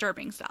really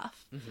disturbing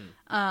stuff.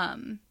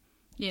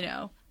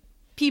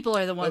 People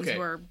are the ones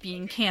who are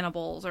being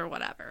cannibals or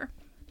whatever.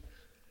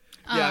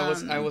 Yeah,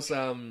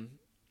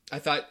 I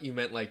thought you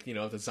meant like,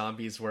 the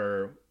zombies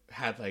were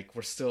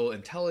still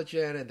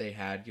intelligent and they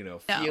had,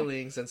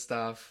 feelings and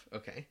stuff.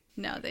 Okay.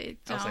 No, they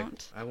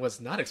don't. I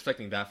was not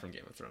expecting that from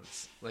Game of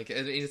Thrones. Like,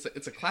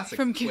 it's a classic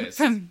twist.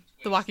 From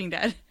The Walking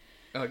Dead.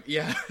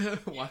 Yeah,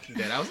 Walking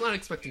Dead. I was not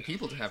expecting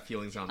people to have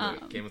feelings on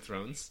the Game of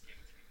Thrones.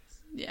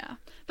 Yeah.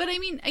 But I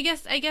mean, I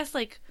guess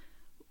like,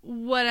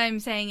 what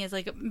I'm saying is,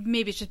 like,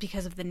 maybe it's just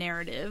because of the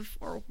narrative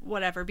or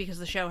whatever, because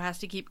the show has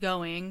to keep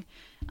going.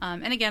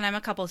 And again, I'm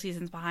a couple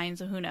seasons behind,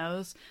 so who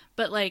knows?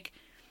 But, like,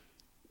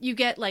 you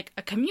get, like,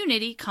 a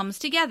community comes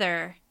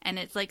together and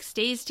it's, like,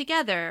 stays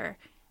together.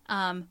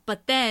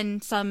 But then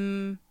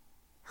some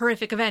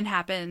horrific event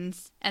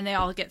happens and they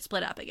all get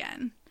split up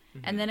again.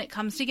 Mm-hmm. And then it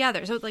comes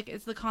together. So it's, like,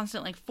 it's the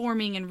constant, like,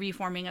 forming and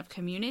reforming of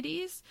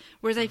communities.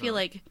 Whereas I feel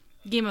like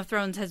Game of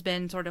Thrones has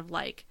been sort of,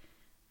 like,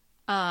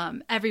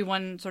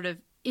 everyone sort of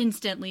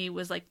instantly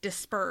was, like,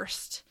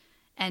 dispersed,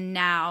 and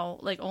now,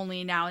 like,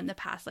 only now in the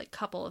past, like,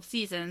 couple of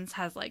seasons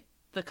has, like,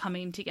 the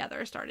coming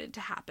together started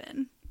to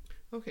happen.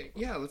 Okay,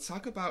 yeah, let's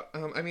talk about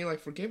I mean, like,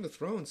 for Game of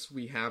Thrones,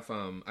 we have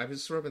I've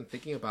just sort of been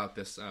thinking about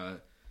this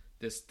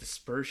this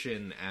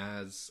dispersion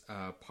as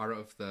part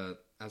of the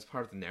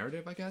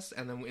narrative, I guess.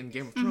 And then in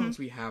Game of Thrones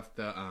we have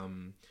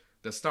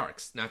the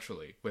Starks,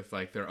 naturally, with,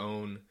 like, their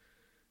own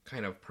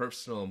kind of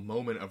personal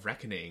moment of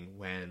reckoning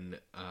when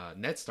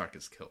Ned Stark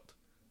is killed.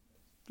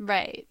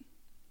 Right.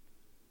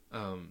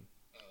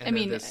 I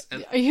mean,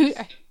 are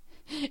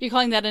you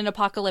calling that an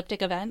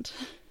apocalyptic event?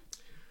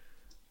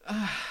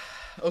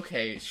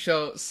 Okay,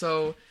 so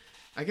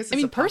I guess it's, I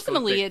mean,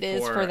 personally it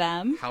is for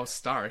them. House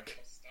Stark.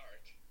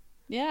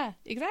 Yeah,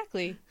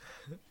 exactly.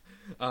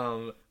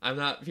 I'm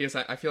not, because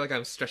I feel like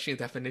I'm stretching the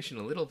definition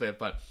a little bit,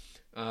 but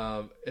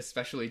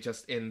especially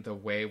just in the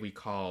way we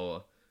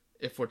call,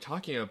 if we're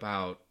talking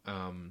about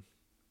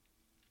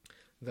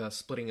the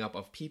splitting up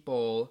of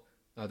people,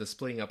 the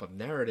splitting up of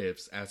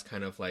narratives as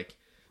kind of like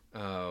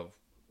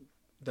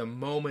the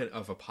moment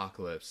of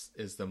apocalypse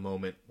is the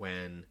moment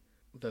when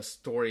the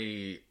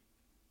story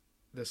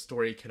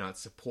cannot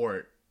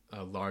support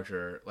a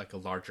larger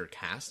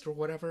cast or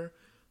whatever.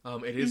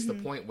 It is the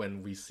point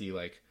when we see,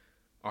 like,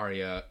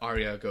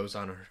 Arya goes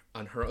on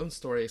her own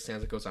story,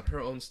 Sansa goes on her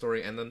own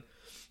story, and then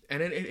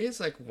it is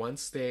like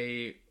once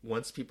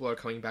people are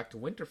coming back to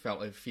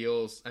Winterfell, it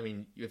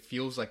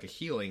feels like a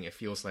healing. It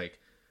feels like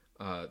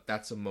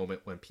that's a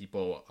moment when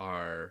people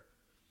are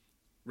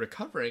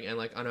recovering, and,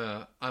 like,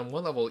 on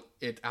one level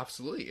it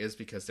absolutely is,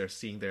 because they're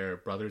seeing their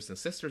brothers and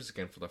sisters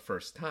again for the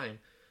first time.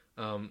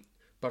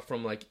 But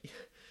from, like,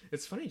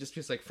 it's funny just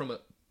because, like, from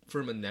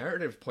a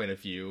narrative point of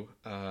view,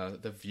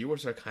 the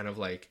viewers are kind of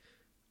like,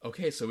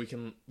 okay, so we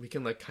can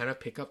like kind of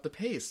pick up the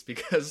pace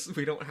because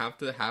we don't have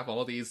to have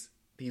all these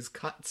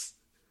cuts.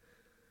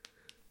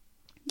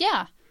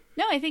 Yeah.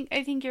 No, I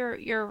think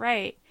you're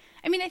right.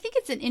 I mean, I think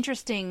it's an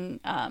interesting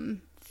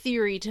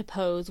theory to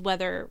pose,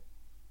 whether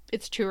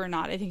it's true or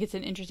not. I think it's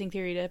an interesting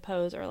theory to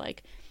pose, or,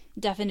 like,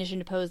 definition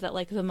to pose, that,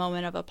 like, the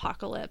moment of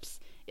apocalypse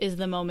is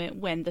the moment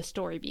when the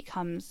story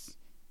becomes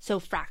so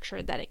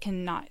fractured that it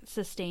cannot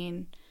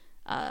sustain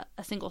a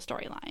single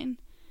storyline.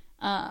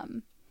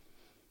 I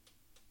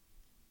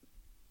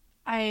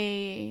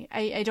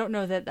don't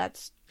know that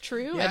that's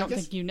true. Yeah, I don't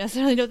think you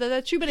necessarily know that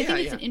that's true, but I think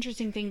it's yeah. an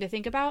interesting thing to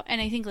think about. And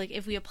I think, like,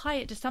 if we apply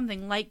it to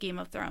something like Game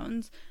of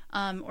Thrones,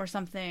 or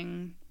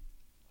something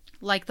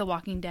like The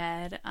Walking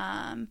Dead,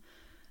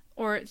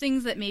 or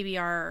things that maybe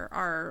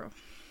are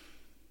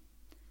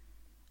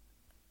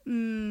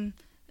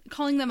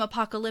calling them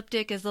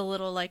apocalyptic is a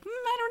little, like,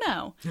 I don't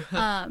know.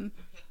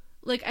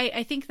 Like,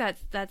 I think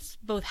that's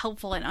both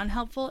helpful and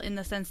unhelpful, in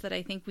the sense that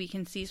I think we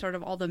can see sort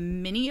of all the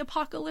mini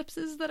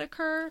apocalypses that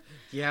occur.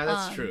 Yeah,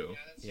 that's true.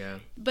 Yeah.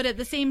 But at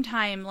the same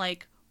time,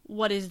 like,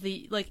 what is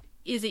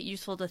is it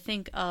useful to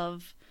think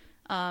of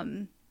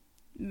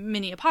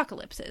mini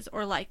apocalypses?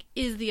 Or, like,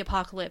 is the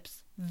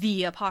apocalypse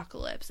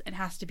and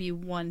has to be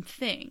one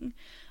thing?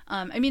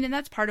 I mean, and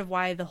that's part of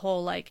why the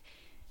whole, like,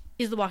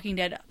 is The Walking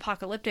Dead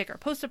apocalyptic or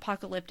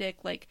post-apocalyptic?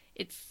 Like,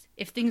 it's,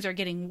 if things are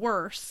getting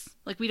worse,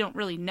 like, we don't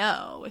really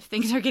know if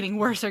things are getting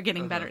worse or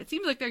getting better. It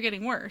seems like they're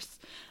getting worse.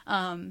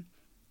 Then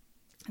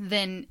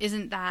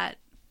isn't that,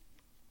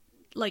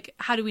 like,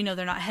 how do we know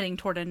they're not heading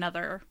toward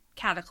another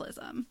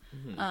cataclysm?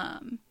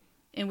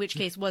 In which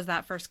case, was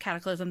that first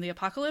cataclysm the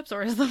apocalypse,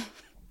 or is the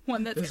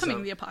one that's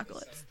coming the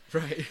apocalypse?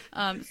 Right.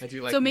 I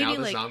do like, so maybe, now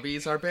the like,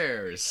 zombies are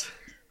bears.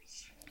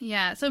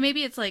 Yeah, so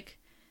maybe it's like,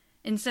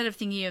 instead of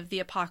thinking of the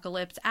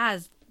apocalypse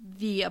as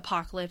the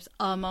apocalypse,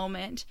 a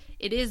moment,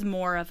 it is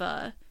more of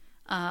a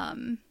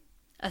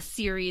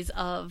series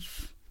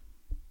of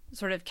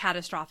sort of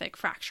catastrophic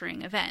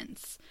fracturing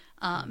events,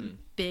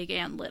 big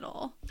and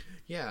little.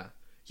 Yeah.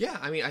 Yeah,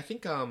 I mean, I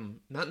think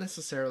not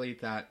necessarily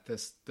that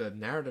the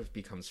narrative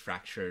becomes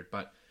fractured,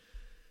 but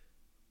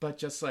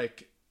just,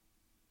 like,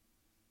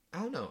 I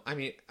don't know. I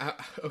mean,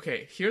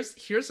 okay,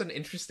 here's an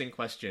interesting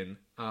question.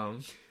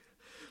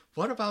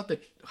 What about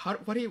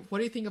what do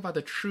you think about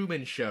the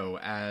Truman Show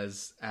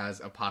as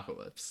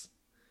Apocalypse?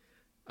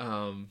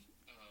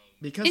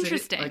 Because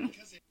interesting.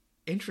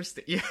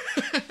 Interesting. Yeah.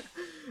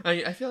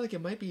 I feel like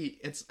it might be.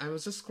 I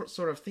was just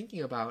sort of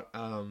thinking about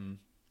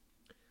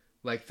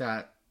like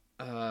that.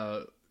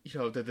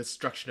 The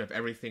destruction of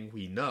everything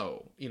we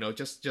know.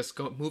 Just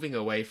moving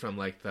away from,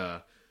 like,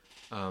 the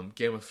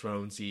Game of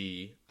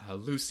Thronesy,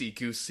 loosey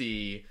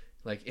goosey.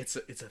 Like, it's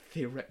a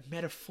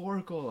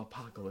metaphorical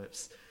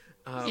apocalypse.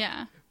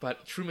 Yeah.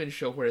 But Truman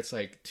Show, where it's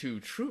like, to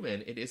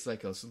Truman, it is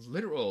like a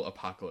literal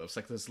apocalypse,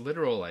 like this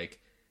literal like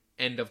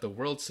end of the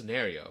world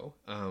scenario.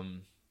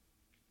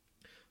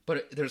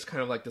 But there's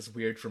kind of like this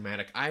weird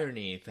dramatic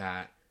irony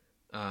that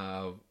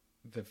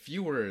the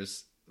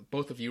viewers,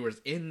 both the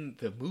viewers in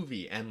the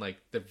movie and like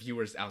the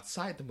viewers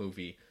outside the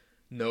movie,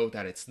 know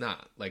that it's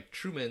not. Like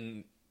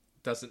Truman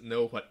doesn't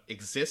know what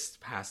exists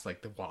past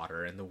like the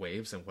water and the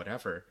waves and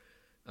whatever,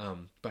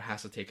 but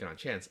has to take it on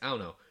chance. I don't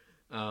know.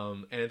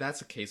 And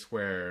that's a case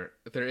where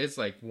there is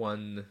like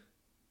one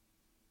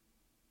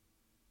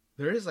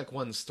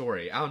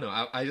story. I don't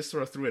know. I just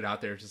sort of threw it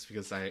out there just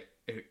because it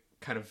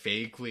kind of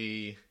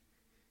vaguely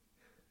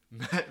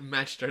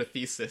matched our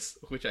thesis,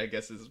 which I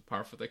guess is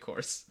par for the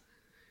course.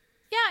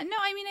 Yeah, no,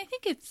 I mean, I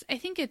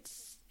think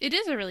it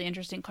is a really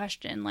interesting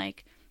question.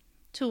 Like,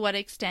 to what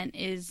extent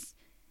is,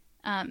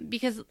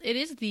 because it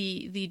is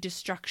the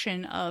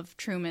destruction of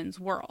Truman's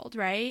world,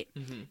 right?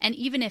 Mm-hmm. And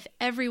even if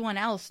everyone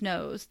else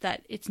knows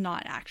that it's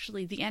not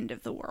actually the end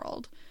of the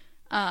world,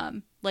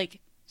 like,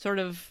 sort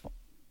of,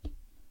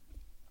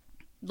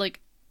 like,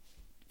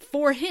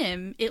 for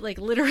him, it, like,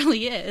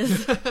 literally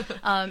is.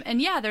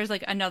 And yeah, there's,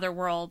 like, another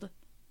world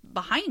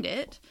behind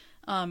it,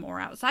 or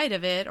outside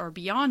of it, or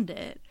beyond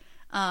it.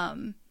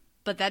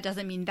 But that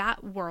doesn't mean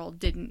that world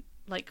didn't,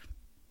 like,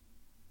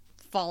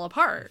 fall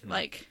apart, mm-hmm.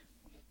 like,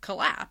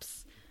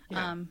 collapse,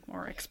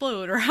 or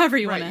explode, or however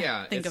you want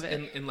to think of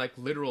it. In like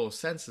literal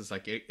senses,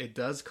 like it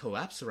does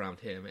collapse around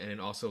him,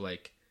 and also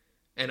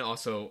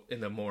in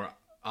the more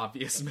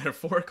obvious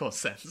metaphorical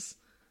sense.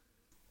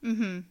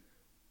 Mm-hmm.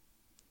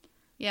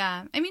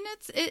 Yeah, I mean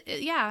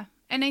yeah,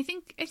 and I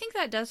think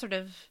that does sort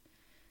of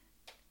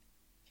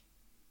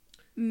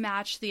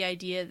match the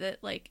idea that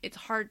like it's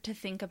hard to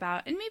think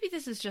about, and maybe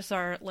this is just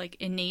our like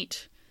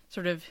innate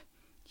sort of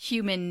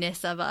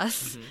humanness of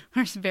us, mm-hmm.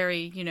 our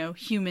very,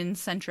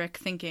 human-centric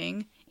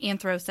thinking,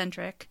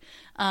 anthrocentric.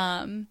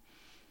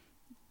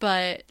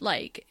 But,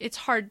 like, it's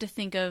hard to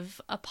think of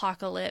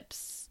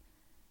apocalypse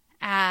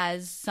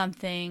as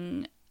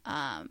something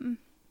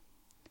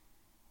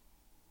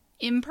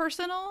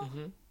impersonal.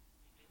 Mm-hmm.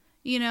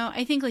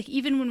 I think, like,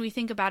 even when we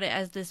think about it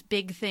as this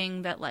big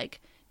thing that, like,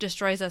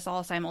 destroys us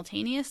all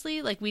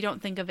simultaneously, like, we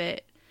don't think of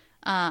it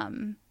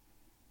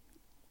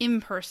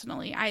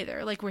impersonally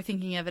either. Like, we're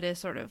thinking of it as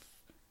sort of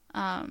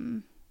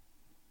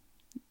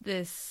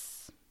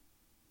this,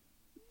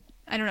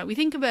 I don't know, we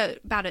think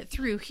about it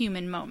through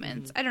human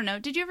moments. Mm-hmm. I don't know.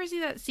 Did you ever see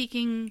that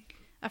Seeking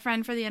a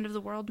Friend for the End of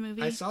the World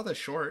movie? I saw the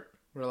short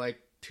where like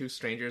two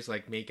strangers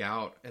like make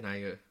out and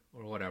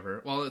or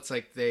whatever. Well, it's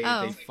like they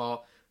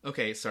fall.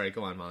 Okay, sorry,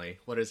 go on, Molly.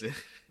 What is it?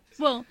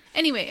 Well,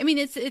 anyway, I mean,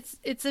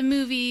 it's a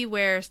movie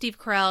where Steve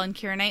Carell and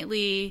Keira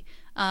Knightley,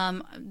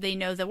 they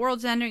know the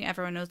world's ending.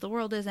 Everyone knows the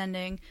world is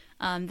ending.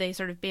 They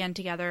sort of band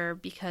together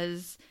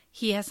because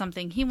he has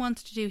something he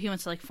wants to do. He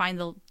wants to like find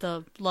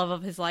the love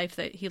of his life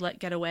that he let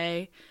get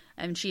away,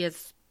 and she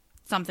has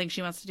something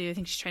she wants to do. I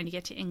think she's trying to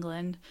get to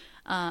England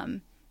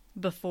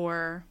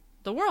before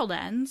the world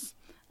ends.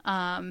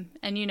 And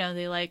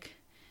they like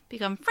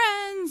become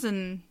friends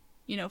and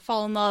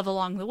fall in love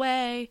along the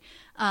way.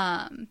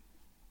 And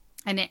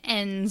it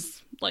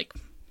ends like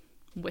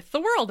with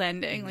the world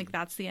ending. Mm-hmm. Like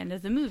that's the end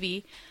of the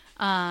movie.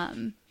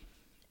 And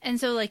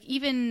so like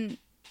even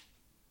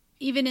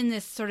in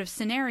this sort of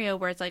scenario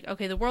where it's like,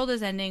 okay, the world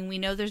is ending, we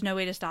know there's no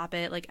way to stop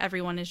it, like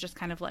everyone is just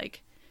kind of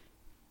like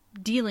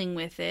dealing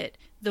with it,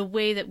 the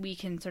way that we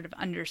can sort of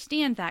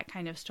understand that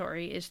kind of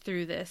story is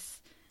through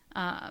this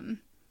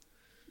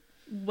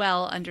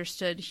well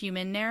understood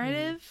human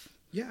narrative.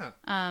 Yeah.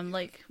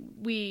 Like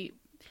maybe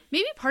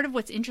part of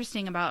what's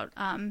interesting about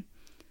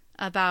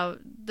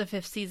the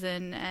fifth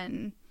season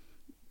and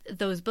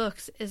those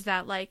books is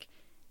that like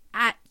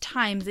at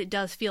times it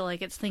does feel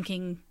like it's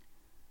thinking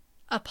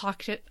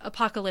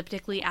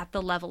apocalyptically at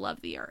the level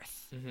of the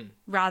earth, mm-hmm.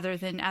 rather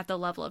than at the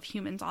level of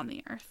humans on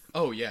the earth.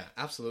 Oh yeah,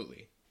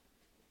 absolutely.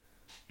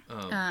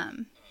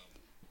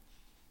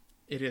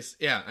 It is,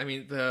 yeah. I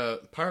mean,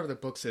 the part of the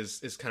books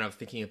is kind of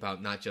thinking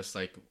about not just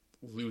like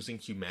losing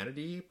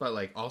humanity, but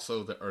like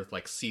also the earth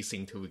like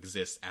ceasing to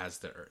exist as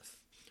the earth.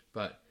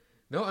 But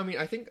no, I mean,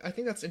 I think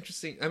that's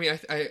interesting. I mean,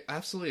 I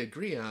absolutely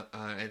agree.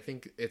 I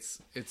think it's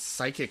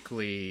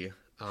psychically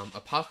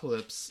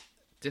apocalypse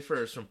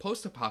differs from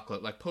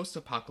post-apocalypse. Like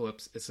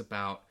post-apocalypse is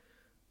about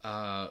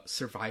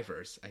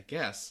survivors, I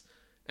guess,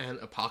 and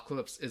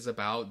apocalypse is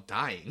about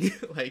dying.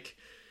 Like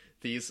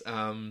these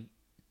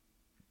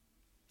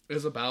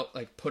is about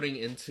like putting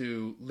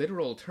into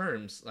literal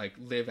terms like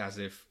live as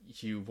if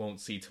you won't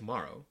see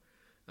tomorrow.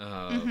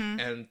 Mm-hmm.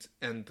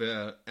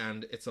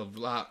 and it's a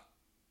lot,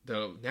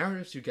 the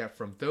narratives you get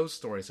from those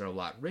stories are a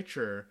lot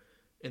richer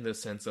in the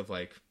sense of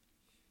like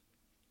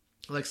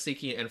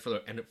Seeking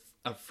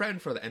a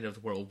Friend for the End of the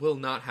World will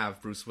not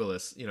have Bruce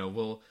Willis,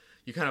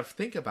 you kind of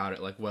think about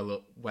it like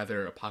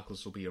whether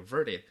apocalypse will be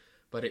averted,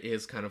 but it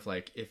is kind of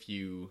like if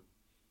you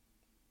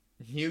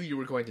knew you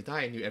were going to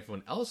die and knew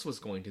everyone else was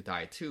going to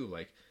die too,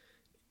 like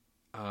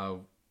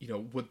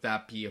would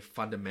that be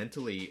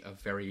fundamentally a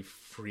very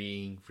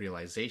freeing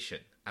realization?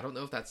 I don't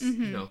know if that's,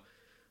 mm-hmm.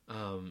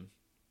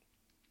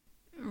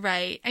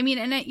 Right. I mean,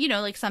 and you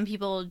know, like some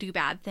people do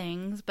bad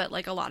things, but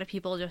like a lot of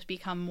people just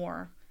become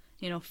more,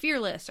 you know,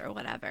 fearless or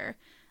whatever.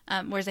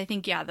 Whereas I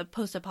think, yeah, the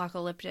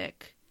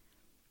post-apocalyptic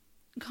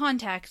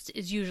context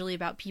is usually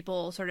about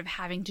people sort of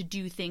having to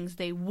do things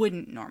they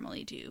wouldn't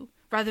normally do,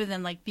 rather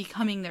than like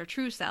becoming their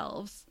true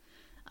selves.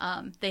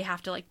 They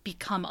have to like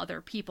become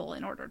other people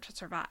in order to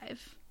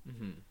survive.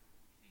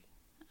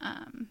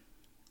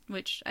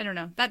 Which I don't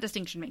know. That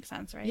distinction makes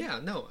sense, right? Yeah,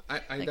 no,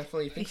 I Like-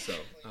 definitely think so.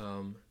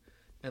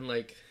 And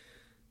like,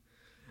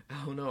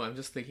 I don't know. I'm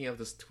just thinking of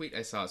this tweet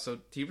I saw. So,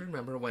 do you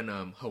remember when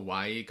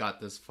Hawaii got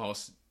this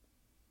false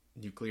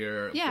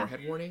nuclear Yeah.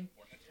 warhead warning?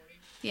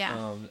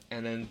 Yeah.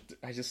 And then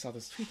I just saw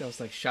this tweet that was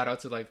like, shout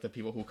out to like the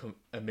people who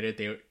admitted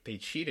they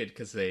cheated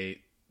because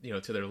they, you know,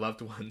 to their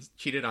loved ones,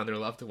 cheated on their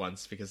loved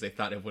ones because they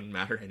thought it wouldn't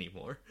matter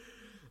anymore.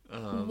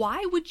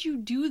 Why would you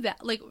do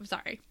that? Like,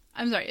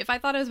 I'm sorry. If I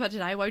thought I was about to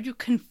die, why would you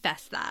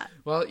confess that?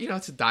 Well, you know,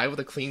 to die with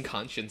a clean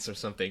conscience or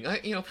something.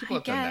 You know, people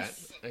have done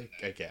guess. that.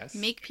 I guess.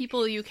 Make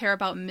people you care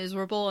about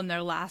miserable in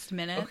their last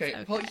minutes?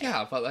 Okay. Well,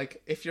 yeah, but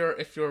like, if you're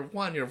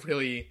one,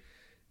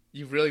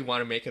 you really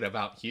want to make it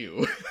about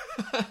you.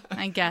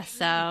 I guess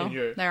so.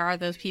 you're- There are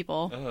those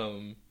people.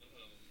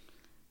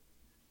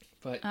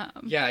 But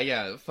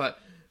yeah,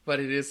 but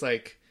it is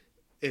like,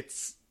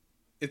 it's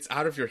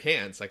out of your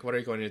hands. Like, what are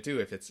you going to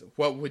do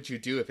what would you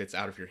do if it's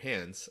out of your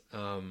hands?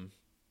 And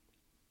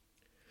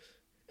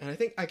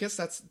I guess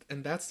that's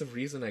the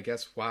reason, I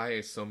guess,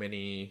 why so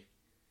many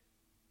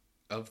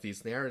of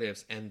these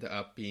narratives end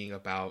up being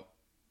about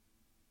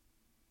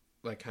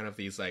like kind of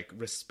these like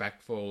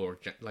respectful or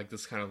like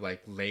this kind of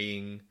like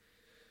laying,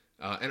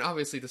 and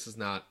obviously this is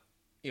not,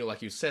 you know,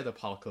 like you said,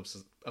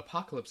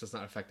 apocalypse does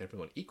not affect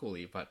everyone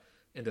equally, but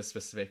in the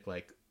specific,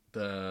 like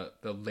the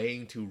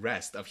laying to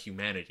rest of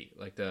humanity,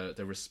 like the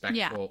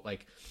respectful,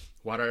 like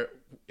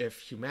if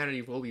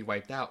humanity will be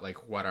wiped out,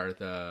 like what are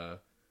the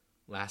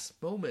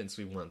last moments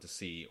we want to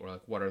see, or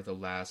like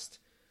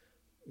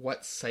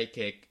what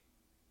psychic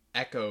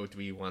echo do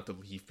we want to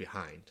leave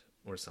behind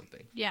or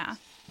something. Yeah.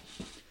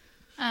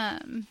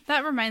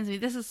 That reminds me,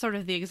 this is sort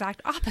of the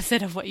exact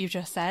opposite of what you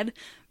just said,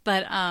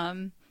 but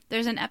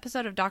there's an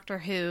episode of Doctor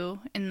Who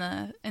in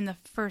the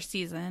first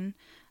season,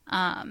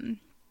 the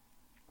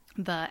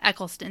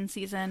Eccleston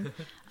season,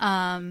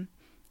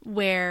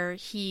 where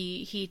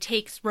he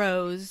takes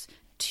Rose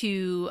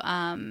to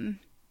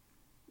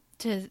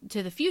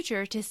the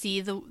future to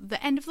see the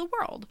end of the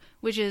world,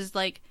 which is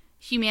like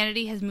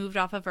humanity has moved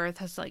off of Earth,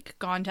 has like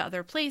gone to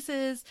other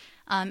places,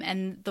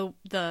 and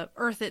the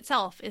Earth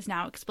itself is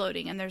now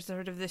exploding, and there's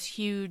sort of this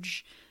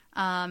huge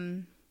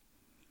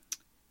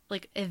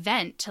like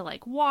event to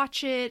like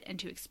watch it and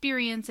to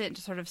experience it and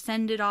to sort of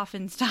send it off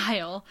in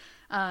style,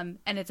 and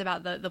it's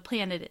about the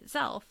planet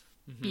itself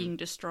being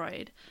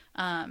destroyed,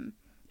 and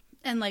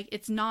like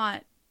it's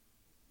not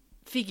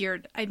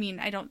figured, I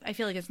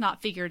feel like it's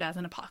not figured as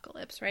an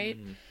apocalypse, right?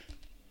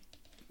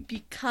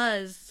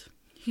 Because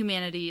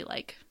humanity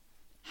like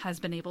has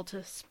been able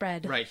to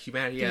spread Right,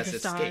 humanity through has the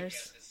escaped.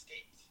 stars.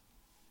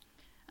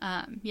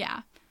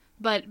 Yeah,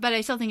 but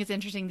I still think it's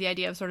interesting, the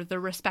idea of sort of the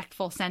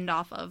respectful send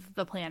off of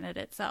the planet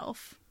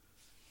itself.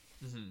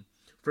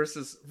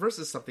 Versus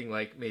something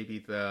like maybe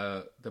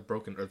the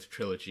Broken Earth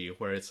trilogy,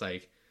 where it's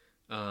like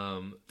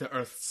the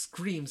Earth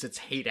screams its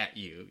hate at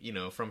you, you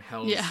know, from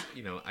hell's, Yeah.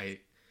 you know,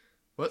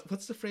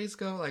 what's the phrase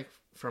go? Like,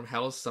 from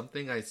hell's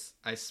something, I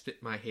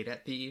spit my hate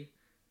at thee.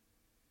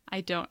 I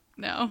don't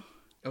know.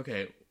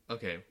 Okay.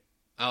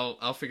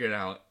 I'll figure it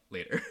out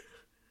later.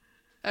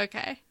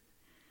 Okay.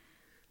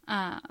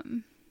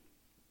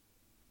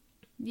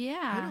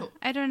 Yeah. don't-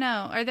 I don't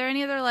know. Are there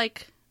any other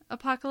like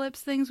apocalypse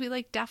things we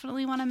like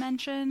definitely want to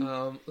mention?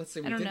 Let's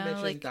see. We I don't did know,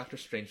 mention like- Doctor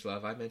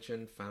Strangelove. I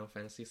mentioned Final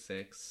Fantasy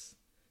VI.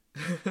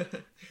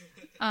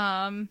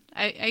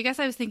 I guess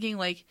I was thinking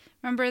like,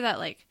 remember that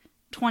like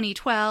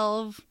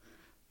 2012,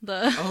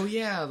 the Oh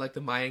yeah, like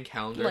the Mayan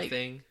calendar Like-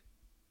 thing.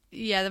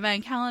 yeah, the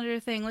Mayan calendar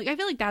thing. Like I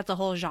feel like that's a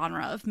whole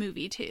genre of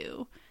movie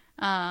too,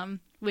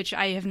 which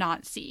I have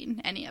not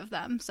seen any of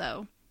them.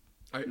 So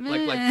Like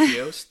Meh.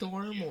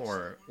 Geostorm,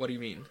 or what do you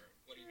mean?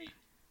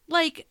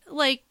 like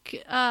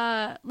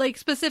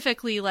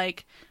specifically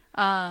like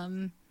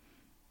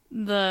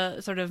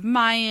the sort of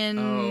Mayan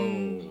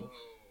Oh,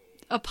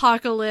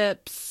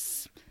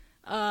 apocalypse,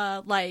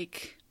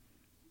 like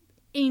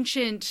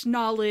ancient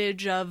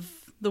knowledge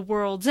of the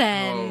world's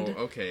end.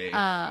 oh, okay.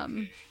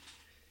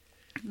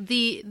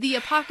 The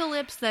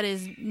apocalypse that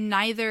is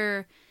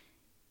neither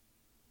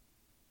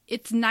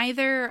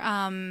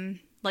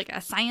like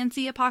a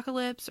science-y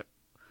apocalypse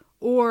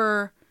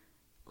or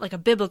like a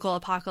biblical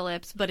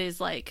apocalypse, but is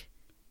like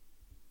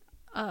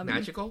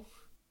Magical?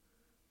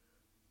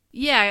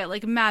 yeah,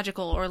 like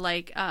magical, or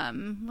like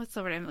what's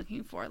the word I'm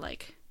looking for?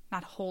 Like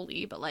not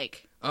holy, but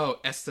like Oh,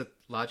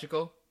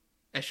 eschatological?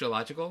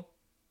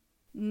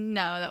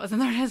 no, that wasn't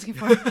the word I was looking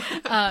for.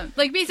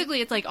 Like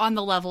basically, it's like on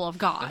the level of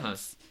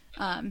gods.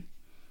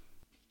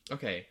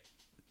 Okay.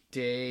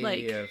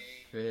 Deific.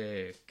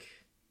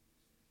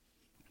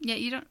 Yeah,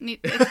 you don't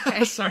need.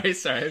 It's okay.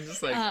 sorry. I'm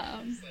just like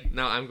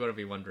now I'm going to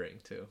be wondering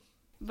too.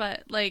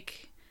 But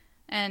like,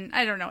 and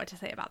I don't know what to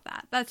say about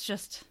that. That's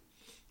just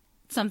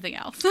something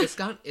else.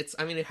 I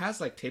mean, it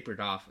has like tapered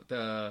off.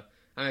 I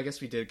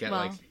guess we did get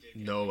like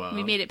Noah.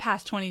 We made it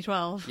past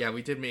 2012. Yeah,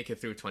 we did make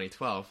it through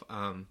 2012.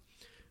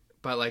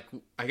 But like,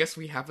 I guess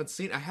I haven't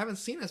seen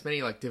as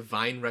many like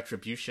Divine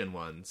Retribution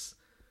ones.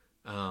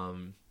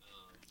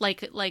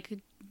 Like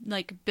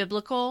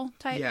biblical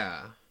type.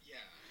 Yeah.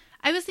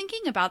 I was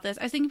thinking about this.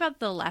 I was thinking about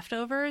The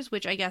Leftovers,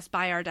 which I guess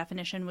by our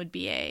definition would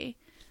be a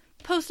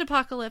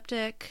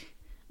post-apocalyptic,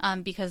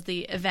 because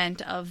the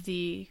event of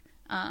the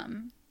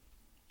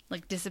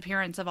like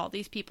disappearance of all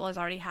these people has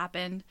already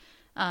happened,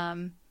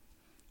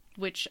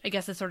 which I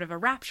guess is sort of a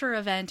rapture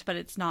event, but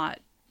it's not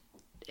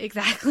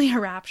exactly a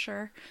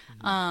rapture.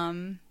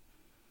 Mm-hmm.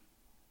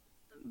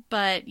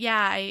 But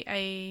yeah,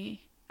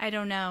 I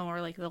don't know,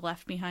 or like the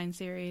Left Behind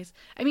series.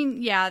 I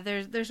mean, yeah,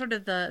 there's sort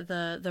of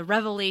the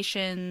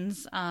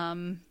Revelations,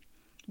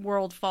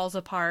 world falls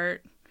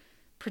apart,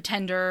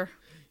 Pretender.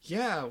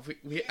 Yeah,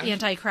 we actually,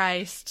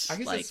 Antichrist. I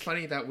guess it's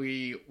funny that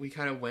we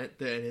kind of went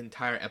an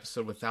entire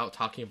episode without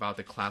talking about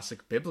the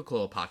classic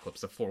biblical apocalypse,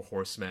 the Four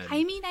Horsemen.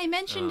 I mean, I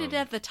mentioned it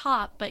at the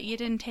top, but you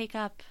didn't take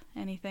up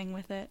anything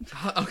with it.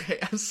 Okay,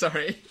 I'm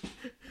sorry.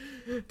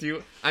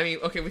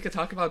 Okay, we could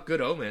talk about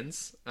Good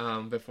Omens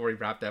before we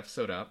wrap the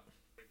episode up.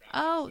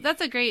 Oh,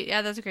 that's a great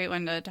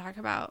one to talk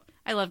about.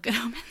 I love Good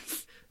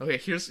Omens. Okay,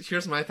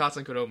 here's my thoughts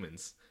on Good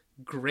Omens.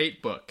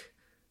 Great book.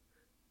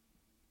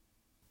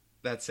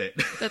 That's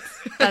it.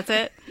 That's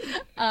it.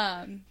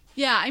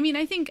 Yeah, I mean,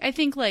 I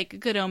think like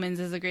Good Omens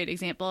is a great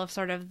example of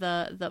sort of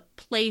the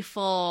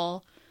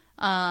playful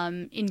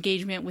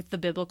engagement with the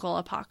biblical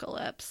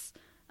apocalypse,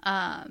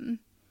 and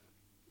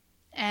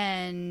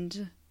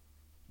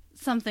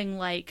something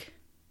like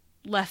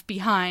Left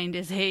Behind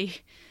is a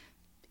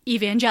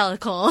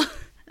evangelical.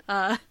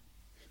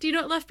 Do you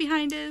know what Left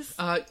Behind is?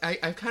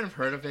 I've kind of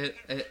heard of it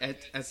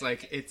as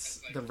like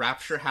it's the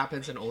rapture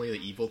happens and only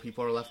the evil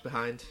people are left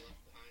behind.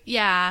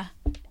 Yeah,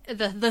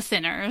 the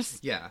sinners.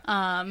 Yeah.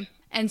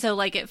 And so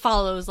like it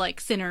follows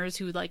like sinners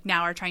who like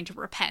now are trying to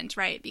repent,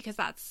 right? Because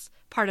that's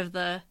part of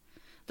the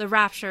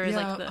rapture is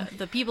like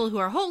the people who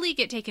are holy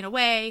get taken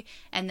away,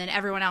 and then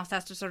everyone else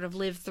has to sort of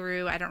live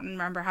through, I don't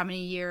remember how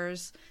many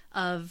years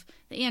of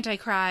the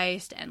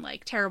Antichrist and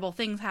like terrible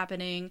things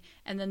happening,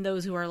 and then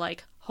those who are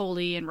like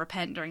holy and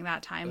repent during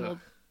that time will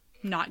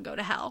not go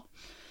to hell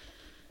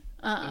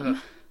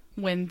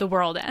when the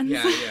world ends.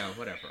 Yeah,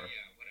 whatever.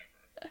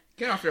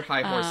 Get off your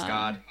high horse,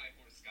 God.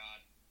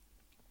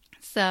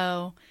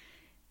 So,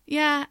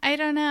 yeah, I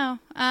don't know.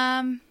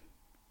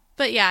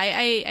 But yeah,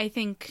 I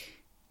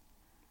think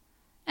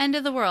end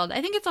of the world.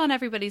 I think it's on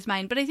everybody's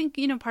mind. But I think,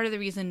 part of the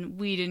reason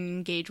we didn't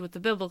engage with the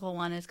biblical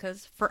one is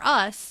because for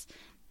us,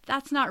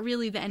 that's not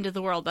really the end of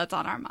the world that's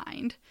on our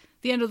mind.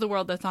 The end of the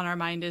world that's on our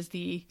mind is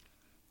the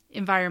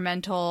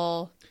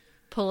environmental,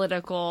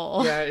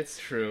 political... Yeah, it's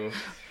true.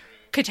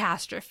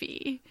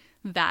 ...catastrophe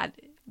that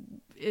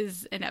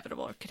is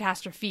inevitable, or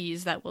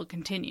catastrophes that will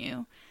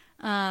continue.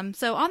 So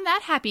on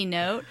that happy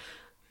note,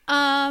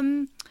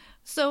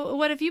 so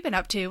what have you been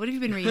up to? What have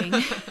you been reading?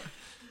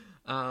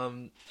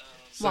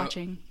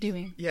 Watching,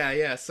 doing?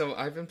 Yeah. So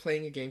I've been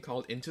playing a game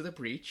called Into the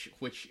Breach,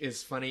 which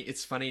is funny.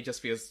 It's funny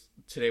just because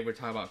today we're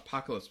talking about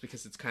apocalypse,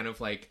 because it's kind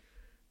of like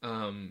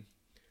kaiju,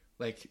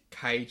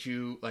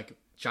 like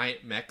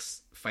giant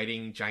mechs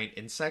fighting giant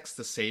insects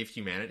to save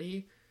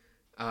humanity.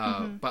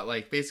 But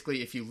like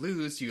basically if you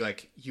lose,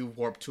 you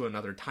warp to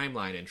another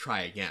timeline and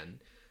try again.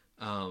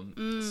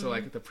 So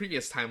like the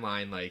previous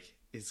timeline like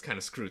is kind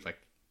of screwed. Like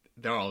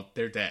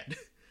they're dead.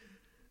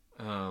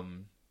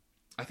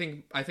 I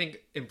think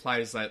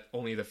implies that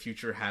only the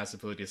future has the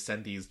ability to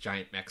send these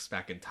giant mechs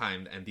back in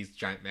time, and these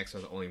giant mechs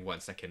are the only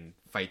ones that can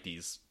fight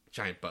these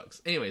giant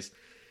bugs. Anyways,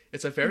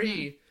 it's a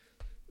very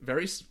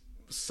very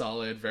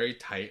solid, very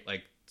tight,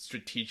 like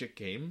strategic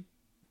game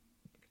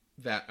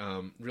that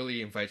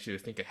really invites you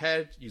to think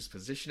ahead, use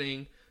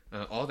positioning.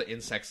 All the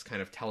insects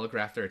kind of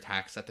telegraph their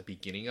attacks at the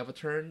beginning of a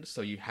turn,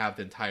 so you have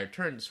the entire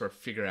turn to sort of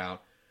figure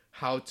out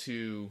how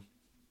to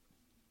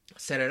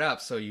set it up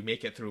so you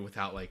make it through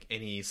without like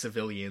any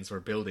civilians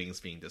or buildings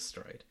being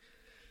destroyed.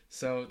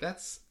 So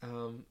that's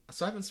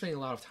so I've been spending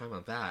a lot of time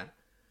on that.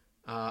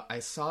 I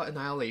saw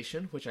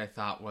Annihilation, which I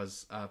thought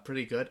was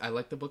pretty good. I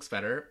like the books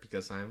better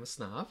because I'm a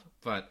snob,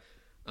 but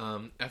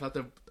I thought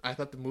the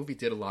movie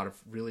did a lot of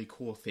really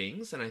cool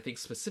things, and I think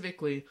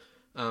specifically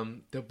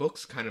the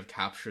books kind of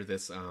capture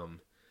this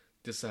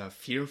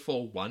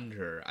fearful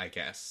wonder, I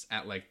guess,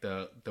 at like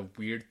the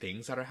weird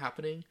things that are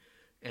happening,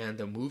 and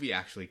the movie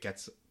actually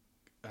gets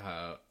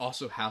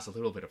also has a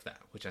little bit of that,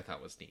 which I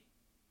thought was neat.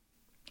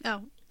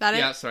 Oh, that it?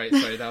 Yeah, sorry,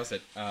 that was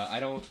it. I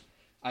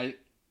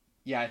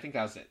think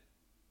that was it.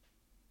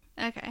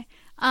 Okay.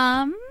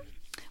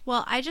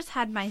 Well, I just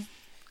had my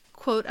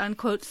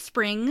quote-unquote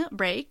spring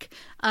break,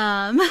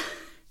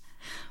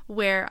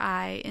 where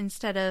I,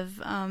 instead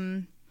of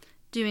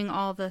doing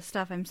all the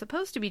stuff I'm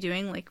supposed to be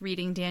doing, like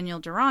reading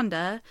Daniel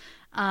Deronda,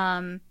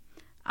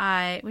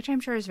 which I'm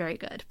sure is very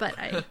good, but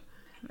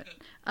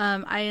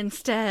I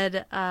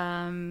instead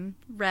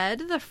read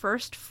the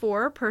first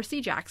 4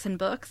 Percy Jackson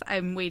books.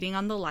 I'm waiting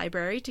on the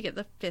library to get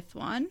the 5th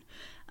one.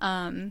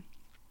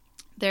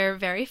 They're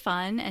very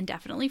fun and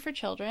definitely for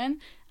children,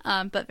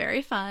 but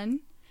very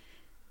fun.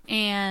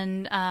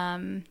 And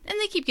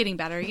they keep getting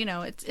better. You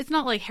know, it's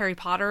not like Harry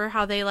Potter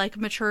how they like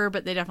mature,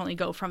 but they definitely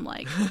go from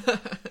like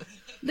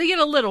they get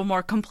a little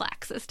more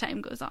complex as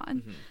time goes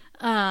on.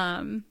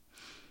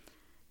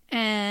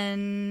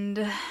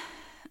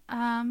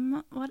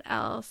 What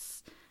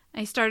else?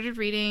 I started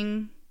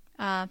reading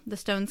The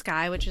Stone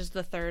Sky, which is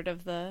the 3rd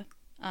of the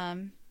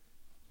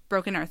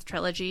Broken Earth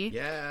trilogy.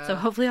 Yeah. So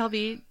hopefully I'll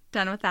be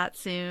done with that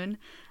soon.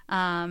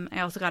 I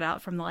also got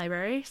out from the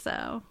library,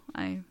 so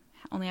I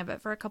only have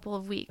it for a couple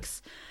of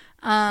weeks.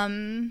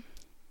 Other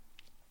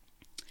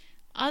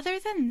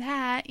than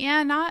that,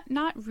 yeah,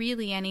 not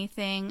really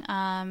anything.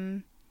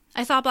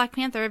 I saw Black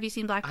Panther. Have you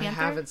seen Black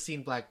Panther? I haven't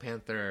seen Black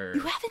Panther.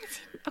 You haven't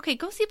seen? Okay,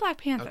 go see Black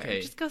Panther.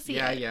 Okay. Just go see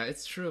it. it. Yeah,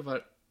 it's true,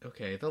 but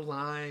okay, the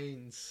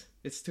lines.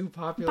 It's too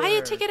popular. Buy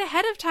a ticket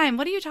ahead of time.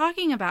 What are you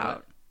talking about?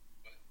 What?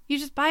 You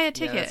just buy a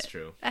ticket. Yeah, that's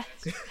true.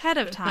 Ahead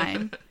of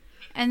time.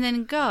 And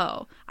then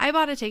go. I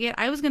bought a ticket.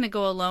 I was going to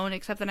go alone,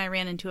 except then I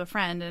ran into a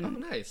friend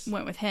and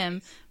went with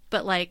him.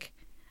 But, like,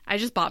 I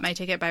just bought my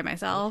ticket by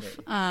myself.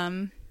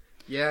 Okay.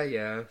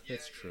 Yeah,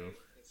 that's true.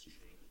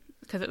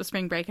 Because it was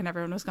spring break and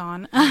everyone was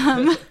gone.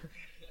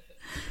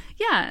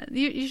 Yeah,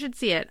 you should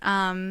see it.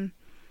 Yeah,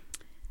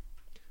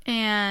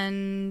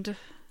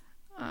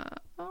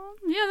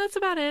 that's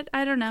about it.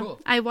 I don't know. Cool.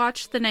 I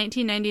watched the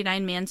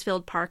 1999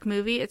 Mansfield Park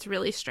movie. It's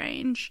really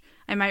strange.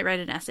 I might write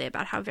an essay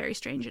about how very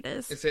strange it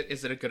is.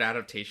 Is it a good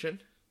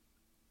adaptation?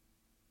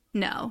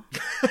 No.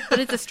 But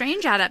it's a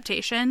strange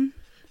adaptation.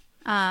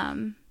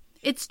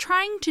 It's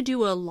trying to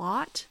do a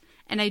lot,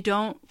 and I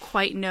don't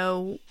quite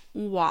know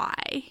why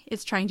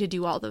it's trying to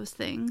do all those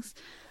things.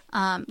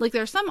 Like,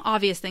 there are some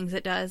obvious things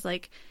it does,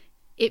 like,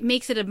 it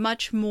makes it a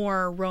much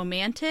more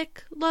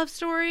romantic love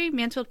story.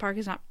 Mansfield Park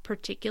is not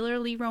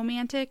particularly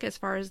romantic as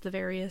far as the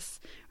various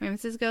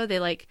romances go. They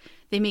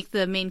make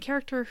the main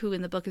character, who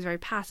in the book is very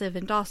passive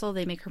and docile,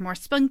 they make her more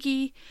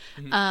spunky,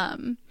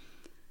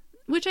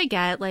 which I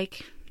get.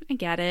 Like, I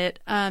get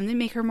it. They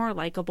make her more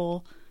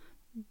likable,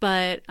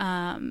 but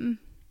then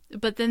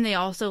they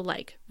also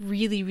like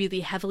really,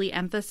 really heavily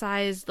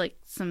emphasize like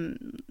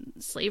some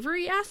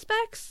slavery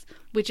aspects,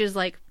 which is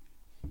like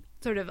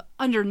sort of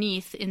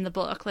underneath in the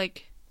book.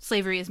 Like,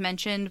 slavery is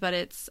mentioned, but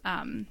it's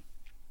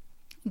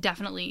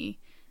definitely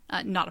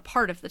not a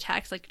part of the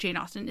text. Like, Jane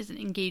Austen isn't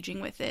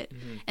engaging with it.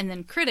 And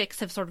then critics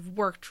have sort of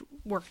worked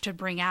to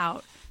bring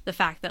out the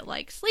fact that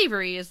like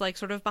slavery is like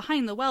sort of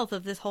behind the wealth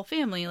of this whole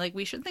family. Like,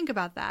 we should think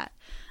about that.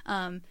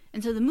 And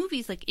so the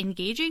movie's like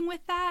engaging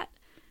with that.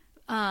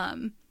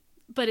 But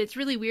it's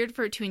really weird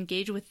for it to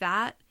engage with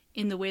that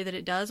in the way that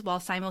it does, while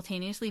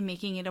simultaneously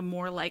making it a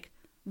more like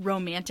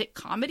romantic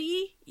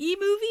comedy-y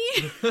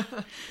movie.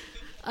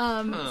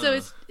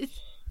 So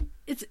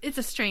it's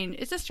a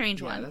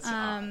strange one. That's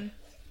odd.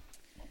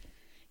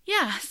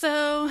 Yeah,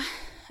 so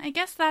I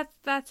guess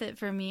that's it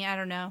for me. I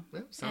don't know.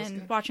 Well, sounds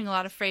and good. Watching a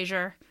lot of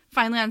Frasier.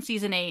 Finally on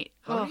season 8.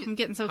 I'm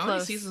getting so how close. How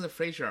many seasons of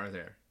Frasier are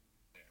there?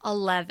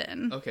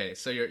 11. Okay,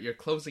 so you're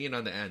closing in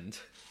on the end.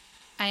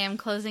 I am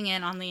closing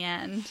in on the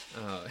end.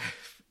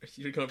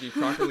 You're going to be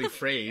properly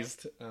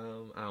phrased. I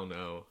don't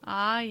know.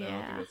 Ah, I don't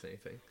yeah. think that's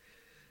anything.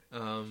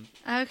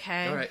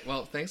 Okay. All right.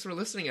 Well, thanks for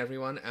listening,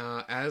 everyone.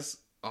 As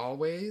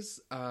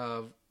always,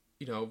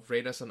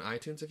 rate us on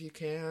iTunes if you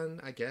can,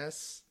 I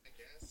guess.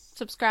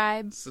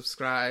 Subscribe.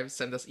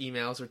 Send us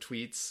emails or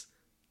tweets.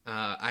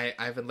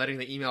 I've been letting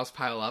the emails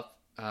pile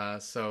up,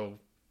 so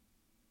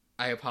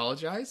I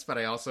apologize, but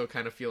I also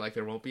kind of feel like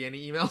there won't be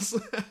any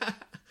emails.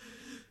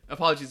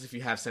 Apologies if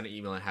you have sent an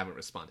email and haven't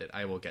responded.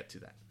 I will get to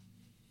that.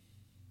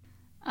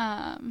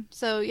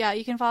 So yeah,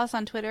 you can follow us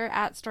on Twitter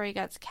at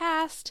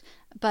StoryGutsCast,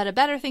 but a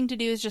better thing to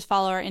do is just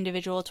follow our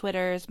individual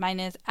Twitters.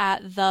 Mine is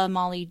at the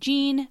Molly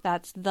Jean.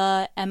 That's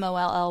the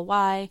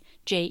MOLLYJEANNE.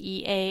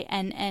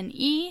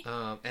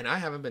 And I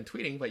haven't been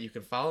tweeting, but you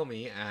can follow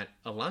me at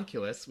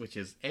Alonculus, which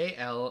is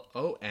ALONKULOUS.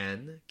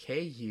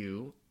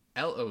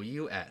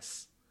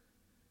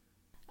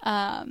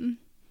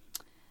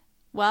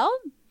 Well,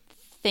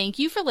 thank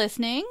you for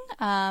listening.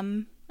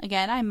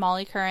 Again, I'm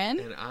Molly Curran.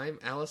 And I'm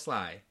Alice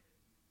Lai.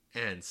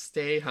 And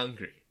stay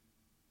hungry.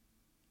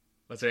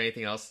 Was there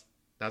anything else?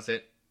 That's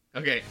it?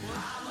 Okay.